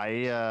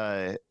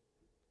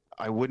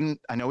 I wouldn't.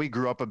 I know he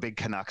grew up a big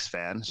Canucks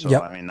fan, so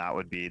yep. I mean that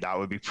would be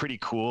pretty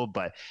cool.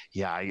 But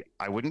yeah,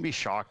 I wouldn't be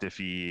shocked if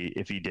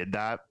he did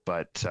that.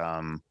 But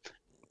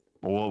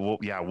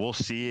we'll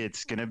see.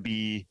 It's gonna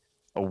be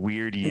a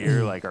weird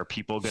year. Like, are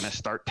people gonna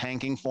start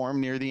tanking for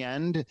him near the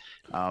end?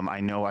 I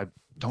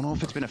don't know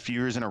if it's been a few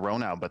years in a row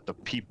now, but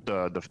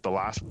the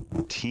last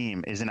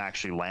team isn't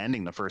actually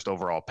landing the first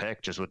overall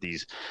pick, just with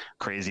these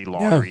crazy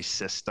lottery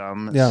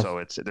system. Yeah.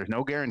 So there's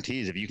no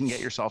guarantees. If you can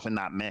get yourself in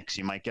that mix,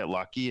 you might get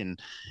lucky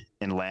and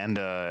land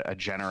a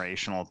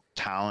generational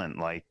talent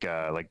like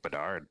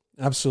Bedard.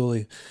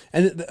 Absolutely.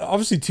 And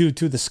obviously too,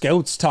 the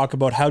scouts talk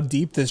about how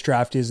deep this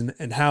draft is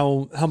and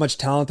how much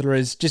talent there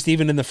is just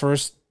even in the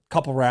first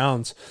couple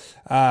rounds.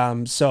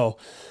 So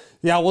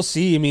yeah, we'll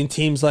see. I mean,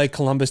 teams like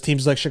Columbus,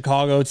 teams like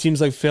Chicago, teams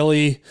like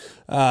Philly,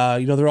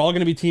 they're all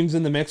going to be teams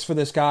in the mix for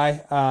this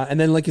guy. And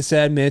then, like you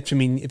said, Mitch, I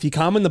mean, if you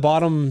come in the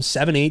bottom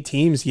 7, 8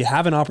 teams, you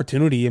have an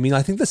opportunity. I mean,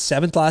 I think the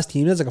 7th last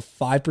team has like a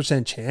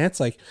 5% chance.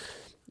 Like,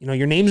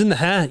 your name's in the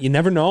hat. You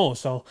never know.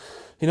 So,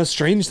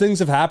 strange things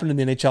have happened in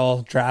the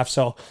NHL draft.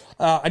 So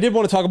I did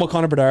want to talk about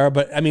Connor Bedard,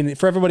 but I mean,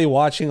 for everybody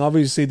watching,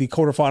 obviously the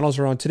quarterfinals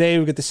are on today.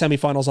 We get the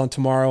semifinals on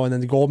tomorrow, and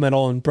then the gold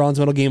medal and bronze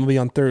medal game will be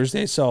on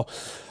Thursday. So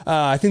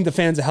I think the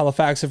fans of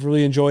Halifax have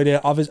really enjoyed it.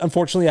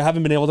 Unfortunately, I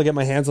haven't been able to get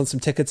my hands on some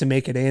tickets and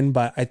make it in,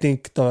 but I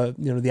think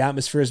the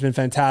atmosphere has been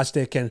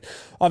fantastic. And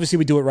obviously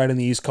we do it right on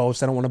the East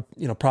Coast. I don't want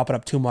to, prop it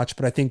up too much,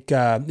 but I think,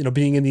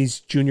 being in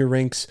these junior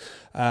rinks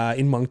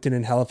in Moncton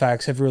and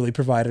Halifax have really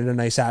provided a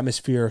nice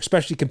atmosphere,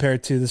 especially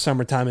compared to the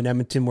summertime in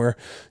Edmonton where,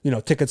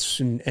 tickets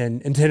and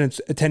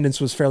attendance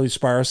was fairly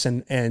sparse.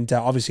 And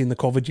obviously in the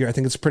COVID year, I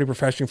think it's pretty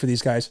refreshing for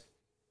these guys.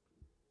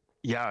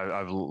 Yeah,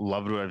 I've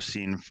loved what I've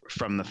seen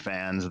from the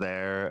fans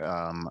there.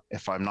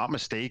 If I'm not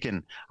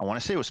mistaken, I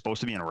want to say it was supposed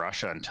to be in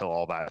Russia until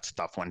all that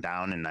stuff went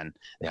down, and then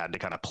they had to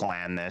kind of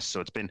plan this.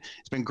 So it's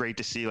been great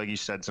to see, like you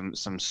said,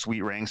 some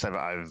sweet rinks.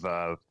 I've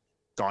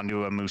gone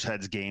to a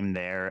Mooseheads game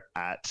there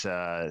at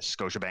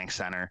Scotiabank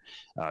Center,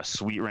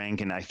 sweet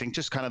rink, and I think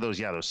just kind of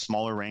those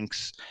smaller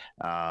rinks.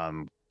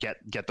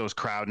 Get those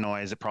crowd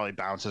noise. It probably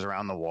bounces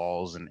around the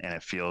walls, and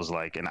it feels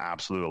like an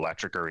absolute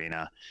electric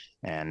arena.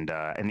 And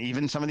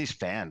even some of these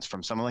fans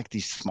from some of like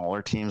these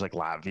smaller teams like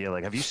Latvia,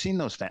 like have you seen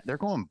those fans? They're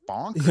going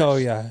bonkers. Oh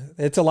yeah,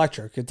 it's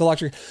electric.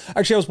 Actually,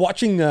 I was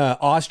watching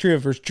Austria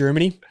versus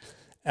Germany,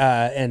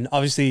 and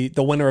obviously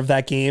the winner of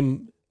that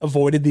game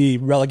avoided the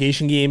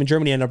relegation game, and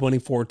Germany ended up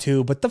winning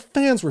 4-2. But the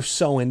fans were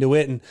so into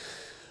it, and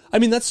I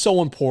mean, that's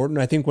so important.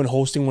 I think when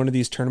hosting one of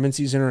these tournaments,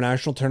 these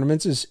international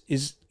tournaments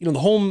is the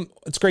home,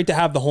 it's great to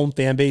have the home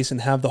fan base and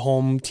have the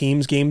home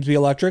teams games be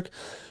electric.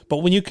 But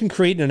when you can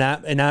create an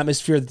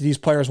atmosphere that these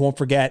players won't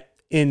forget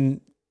for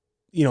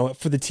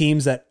the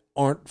teams that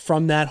aren't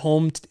from that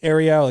home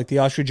area, like the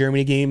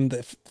Austria-Germany game,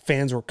 the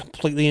fans were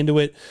completely into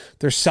it.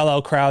 There's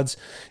sellout crowds.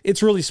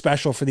 It's really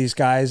special for these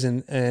guys.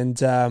 And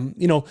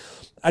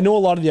I know a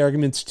lot of the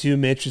arguments too,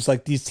 Mitch, is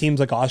like these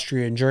teams like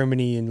Austria and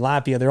Germany and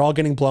Latvia, they're all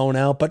getting blown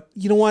out. But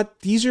you know what?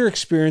 These are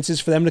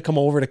experiences for them to come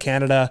over to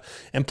Canada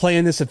and play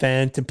in this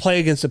event and play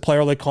against a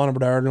player like Connor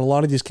Bedard and a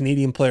lot of these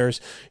Canadian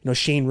players,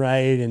 Shane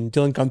Wright and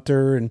Dylan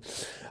Gunther and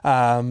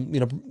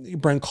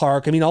Brent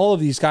Clark. I mean, all of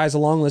these guys, a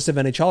long list of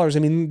NHLers. I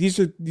mean,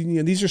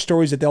 these are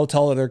stories that they'll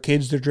tell their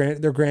kids,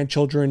 their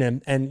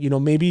grandchildren, and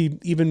maybe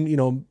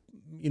even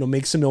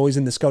make some noise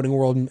in the scouting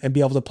world and be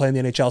able to play in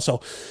the NHL.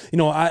 So,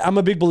 I'm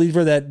a big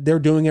believer that they're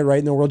doing it right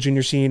in the world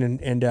junior scene,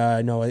 and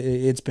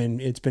it's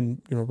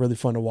been really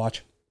fun to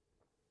watch.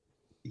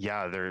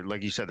 Yeah, they're,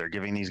 like you said, they're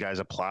giving these guys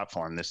a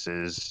platform. This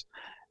is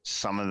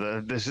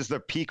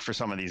the peak for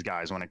some of these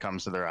guys when it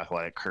comes to their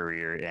athletic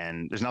career,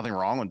 and there's nothing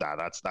wrong with that.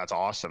 That's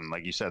awesome.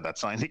 Like you said,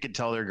 that's something they could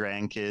tell their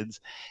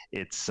grandkids.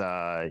 It's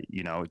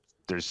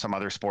there's some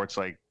other sports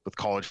like with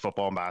college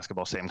football and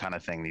basketball, same kind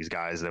of thing. These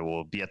guys that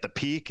will be at the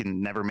peak and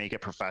never make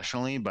it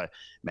professionally, but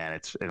man,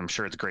 I'm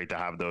sure it's great to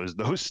have those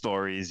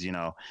stories,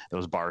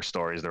 those bar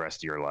stories the rest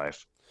of your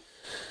life.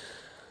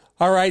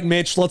 All right,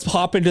 Mitch, let's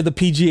hop into the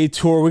PGA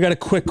Tour. We got a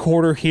quick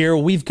quarter here.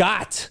 We've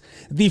got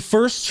the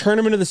first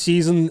tournament of the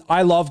season.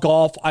 I love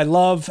golf. I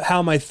love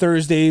how my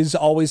Thursdays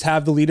always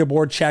have the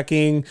leaderboard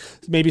checking,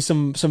 maybe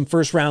some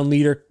first round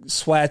leader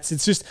sweats.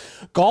 It's just,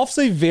 golf's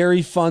a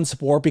very fun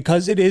sport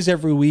because it is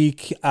every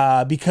week,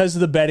 because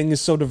the betting is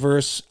so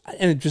diverse,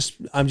 and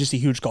I'm just a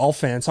huge golf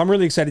fan. So I'm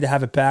really excited to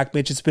have it back,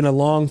 Mitch. It's been a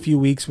long few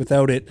weeks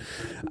without it.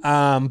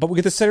 But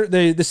we get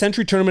the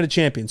Century Tournament of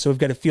Champions. So we've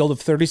got a field of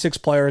 36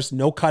 players,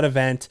 no cut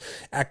event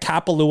at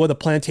Kapalua, the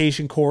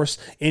plantation course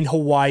in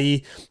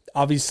Hawaii.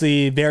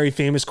 Obviously, very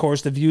famous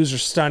course. The views are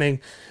stunning.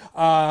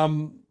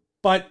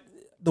 But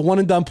the one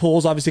and done pool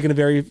is obviously going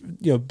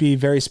to be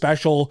very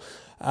special.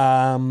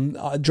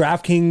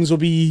 DraftKings will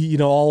be,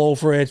 all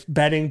over it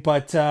betting,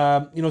 but,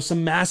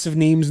 some massive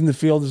names in the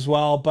field as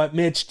well. But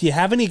Mitch, do you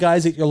have any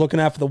guys that you're looking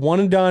at for the one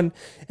and done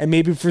and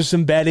maybe for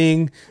some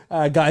betting,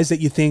 guys that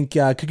you think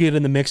could get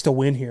in the mix to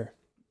win here?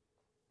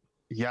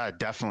 Yeah,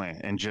 definitely.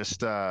 And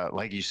just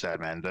like you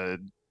said, man,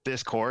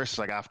 this course,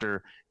 like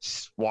after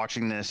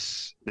watching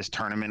this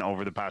tournament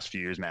over the past few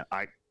years, man,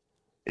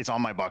 it's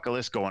on my bucket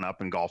list going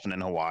up and golfing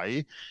in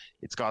Hawaii.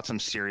 It's got some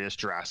serious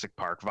Jurassic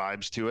Park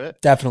vibes to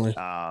it. Definitely.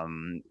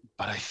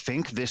 But I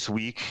think this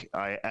week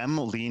I am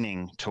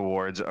leaning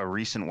towards a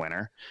recent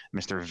winner,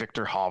 Mr.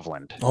 Victor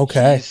Hovland.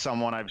 Okay. He's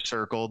someone I've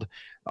circled,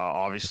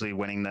 obviously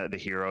winning the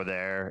hero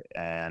there,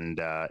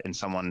 and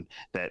someone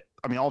that,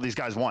 I mean, all these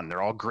guys won.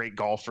 They're all great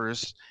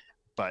golfers.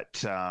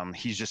 But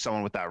he's just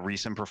someone with that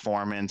recent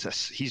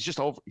performance. He's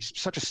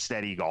such a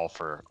steady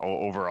golfer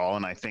overall,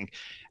 and I think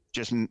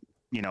just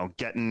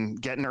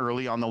getting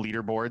early on the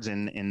leaderboards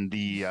in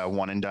the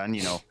one and done.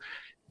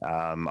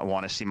 I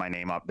want to see my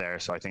name up there,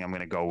 so I think I'm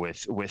going to go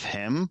with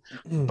him.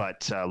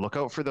 But look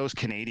out for those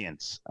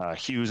Canadians,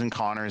 Hughes and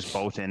Connors,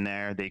 both in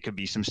there. They could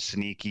be some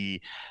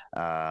sneaky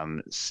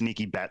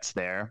bets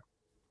there.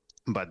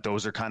 But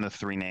those are kind of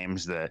three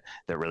names that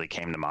really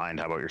came to mind.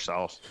 How about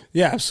yourself?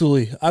 Yeah,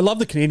 absolutely. I love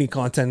the Canadian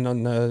content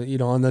on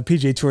the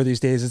PGA Tour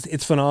these days.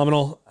 It's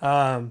phenomenal.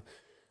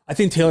 I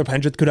think Taylor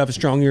Pendrith could have a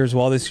strong year as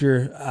well this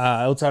year,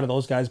 outside of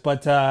those guys.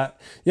 But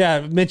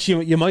yeah, Mitch,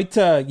 you might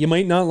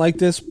not like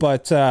this,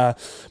 but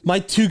my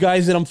two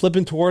guys that I'm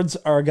flipping towards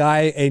are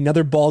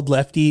another bald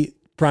lefty,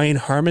 Brian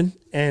Harman,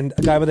 and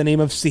a guy by the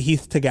name of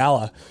Sahith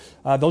Theegala.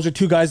 Those are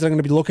two guys that I'm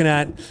going to be looking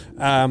at.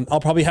 I'll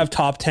probably have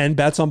top 10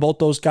 bets on both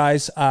those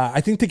guys.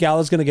 I think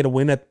Theegala is going to get a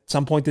win at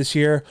some point this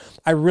year.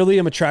 I really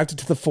am attracted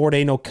to the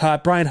 4-day no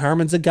cut. Brian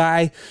Harman's a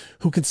guy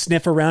who can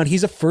sniff around.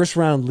 He's a first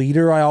round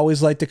leader. I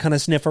always like to kind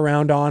of sniff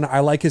around on.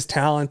 I like his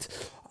talent.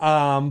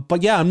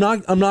 But yeah, I'm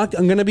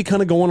going to be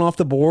kind of going off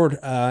the board,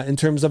 in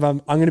terms of, I'm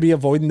going to be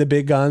avoiding the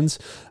big guns,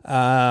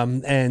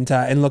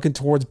 and looking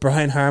towards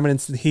Brian Harman and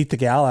Sahith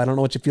Theegala. I don't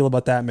know what you feel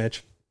about that,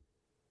 Mitch.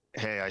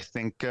 Hey, I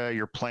think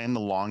you're playing the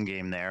long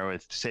game there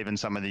with saving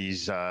some of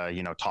these,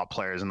 top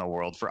players in the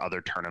world for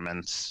other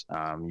tournaments.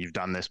 You've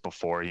done this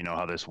before, you know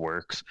how this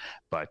works.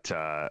 But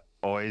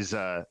always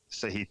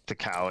Sahith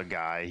Theegala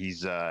guy.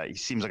 He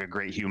seems like a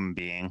great human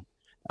being.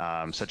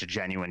 Such a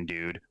genuine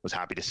dude. Was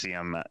happy to see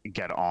him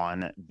get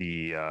on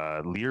the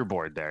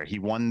leaderboard there. He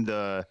won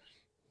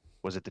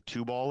was it the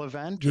 2-ball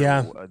event?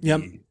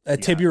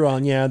 At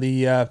Tiburon. Yeah, what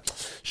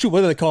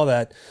do they call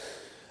that?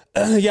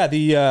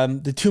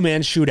 The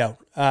 2-man shootout.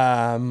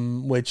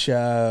 Which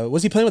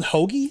was he playing with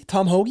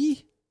Tom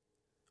Hoagie?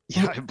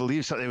 Yeah, I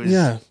believe so.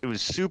 It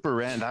was super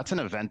random. That's an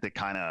event that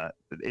kind of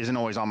isn't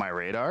always on my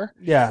radar.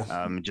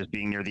 Yeah. Just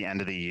being near the end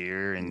of the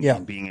year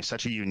and being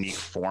such a unique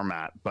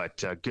format,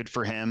 but good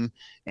for him.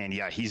 And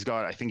yeah, I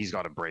think he's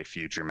got a bright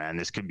future, man.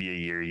 This could be a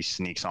year he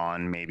sneaks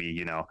on,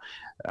 maybe,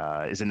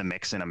 is in the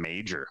mix in a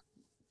major.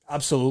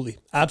 Absolutely.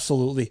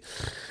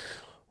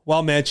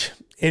 Well, Mitch,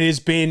 it has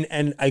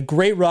been a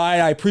great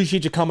ride. I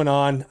appreciate you coming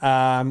on.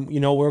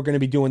 We're going to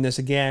be doing this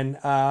again.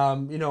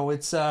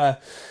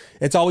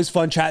 It's always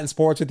fun chatting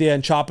sports with you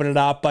and chopping it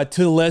up. But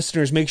to the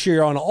listeners, make sure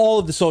you're on all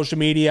of the social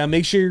media.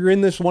 Make sure you're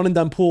in this one and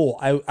done pool.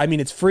 I mean,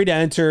 it's free to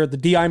enter. The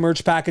DI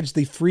merch package,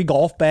 the free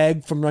golf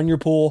bag from Run Your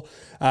Pool.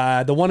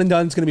 The one and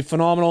done is going to be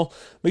phenomenal.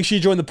 Make sure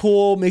you join the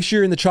pool. Make sure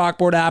you're in the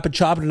Chalkboard app and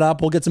chopping it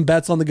up. We'll get some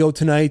bets on the go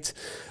tonight.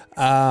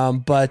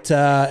 But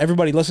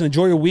everybody, listen,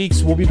 enjoy your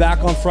weeks. We'll be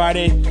back on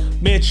Friday.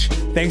 Mitch,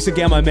 thanks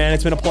again, my man.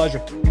 It's been a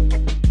pleasure.